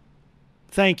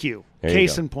 Thank you. There you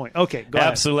Case go. in point. Okay, go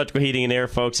ahead. Absolute Electrical Heating and Air,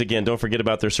 folks. Again, don't forget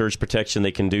about their surge protection.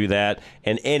 They can do that.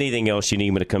 And anything else you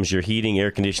need when it comes to your heating,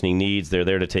 air conditioning needs, they're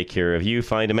there to take care of you.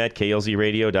 Find them at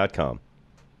klzradio.com.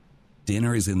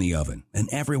 Dinner is in the oven, and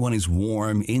everyone is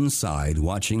warm inside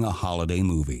watching a holiday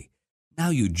movie. Now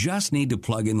you just need to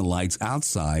plug in the lights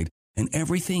outside, and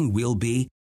everything will be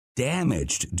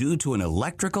damaged due to an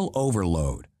electrical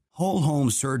overload. Whole home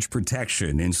surge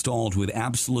protection installed with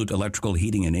Absolute Electrical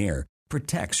Heating and Air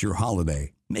protects your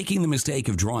holiday. Making the mistake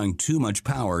of drawing too much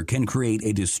power can create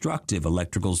a destructive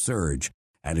electrical surge.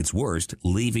 At its worst,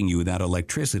 leaving you without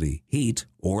electricity, heat,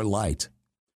 or light.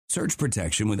 Surge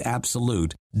protection with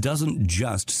Absolute doesn't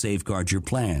just safeguard your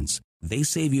plans. They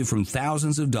save you from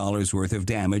thousands of dollars worth of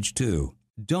damage, too.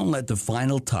 Don't let the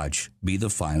final touch be the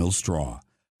final straw.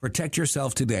 Protect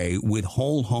yourself today with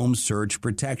whole home surge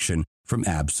protection from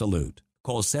Absolute.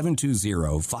 Call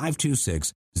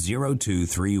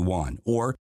 720-526-0231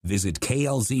 or visit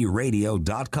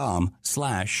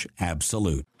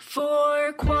klzradio.com/absolute.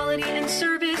 For quality and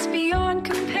service beyond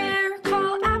compare,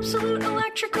 call Absolute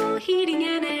Electrical Heating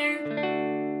and Air.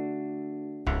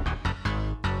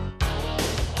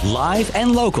 Live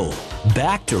and local.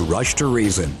 Back to Rush to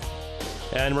Reason.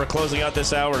 And we're closing out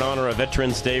this hour in honor of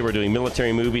Veterans Day. We're doing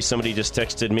military movies. Somebody just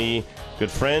texted me, good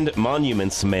friend,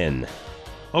 Monuments Men.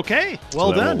 Okay, well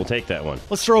So done. We'll take that one.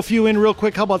 Let's throw a few in real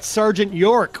quick. How about Sergeant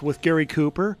York with Gary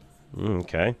Cooper?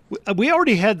 Okay. We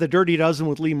already had the Dirty Dozen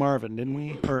with Lee Marvin, didn't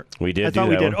we? Or We did I do thought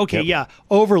we that did. one. Okay, Yep. yeah.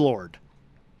 Overlord.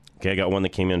 Okay, I got one that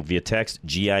came in via text,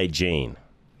 G.I. Jane.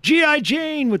 G.I.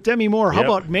 Jane with Demi Moore. How Yep.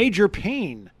 about Major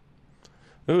Payne?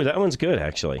 Ooh, that one's good,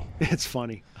 actually. It's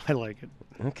funny. I like it.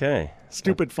 Okay.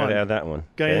 Stupid fun. Gotta add that one.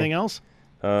 Got Okay. anything else?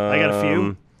 I got a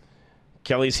few.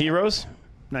 Kelly's Heroes.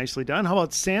 Nicely done. How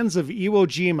about Sands of Iwo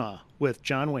Jima with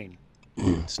John Wayne?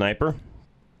 Sniper.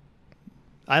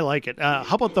 I like it.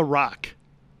 How about The Rock?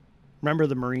 Remember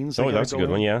the Marines? They Oh, gotta that's a go good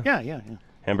in? one, yeah. Yeah.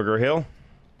 Hamburger Hill.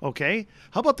 Okay.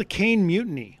 How about The Kane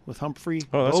Mutiny with Humphrey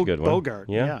Oh, that's a good one. Bogart?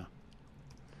 Yeah.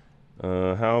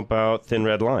 How about Thin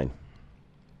Red Line?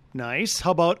 Nice.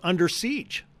 How about Under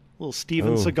Siege? A little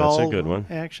Steven Oh, Seagal that's a good one.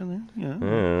 action there. Yeah.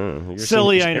 You ever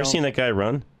Silly, seen, I You know. ever seen that guy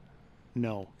run?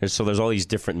 No. So there's all these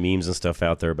different memes and stuff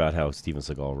out there about how Steven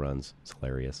Seagal runs. It's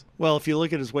hilarious. Well, if you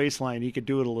look at his waistline, he could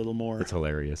do it a little more. It's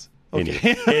hilarious.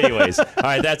 Okay. Anyways, all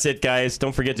right, that's it, guys.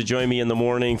 Don't forget to join me in the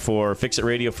morning for Fix It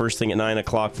Radio first thing at 9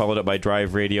 o'clock, followed up by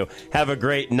Drive Radio. Have a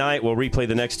great night. We'll replay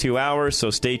the next 2 hours, so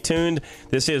stay tuned.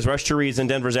 This is Rush to Reason,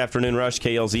 Denver's Afternoon Rush,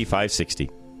 KLZ 560.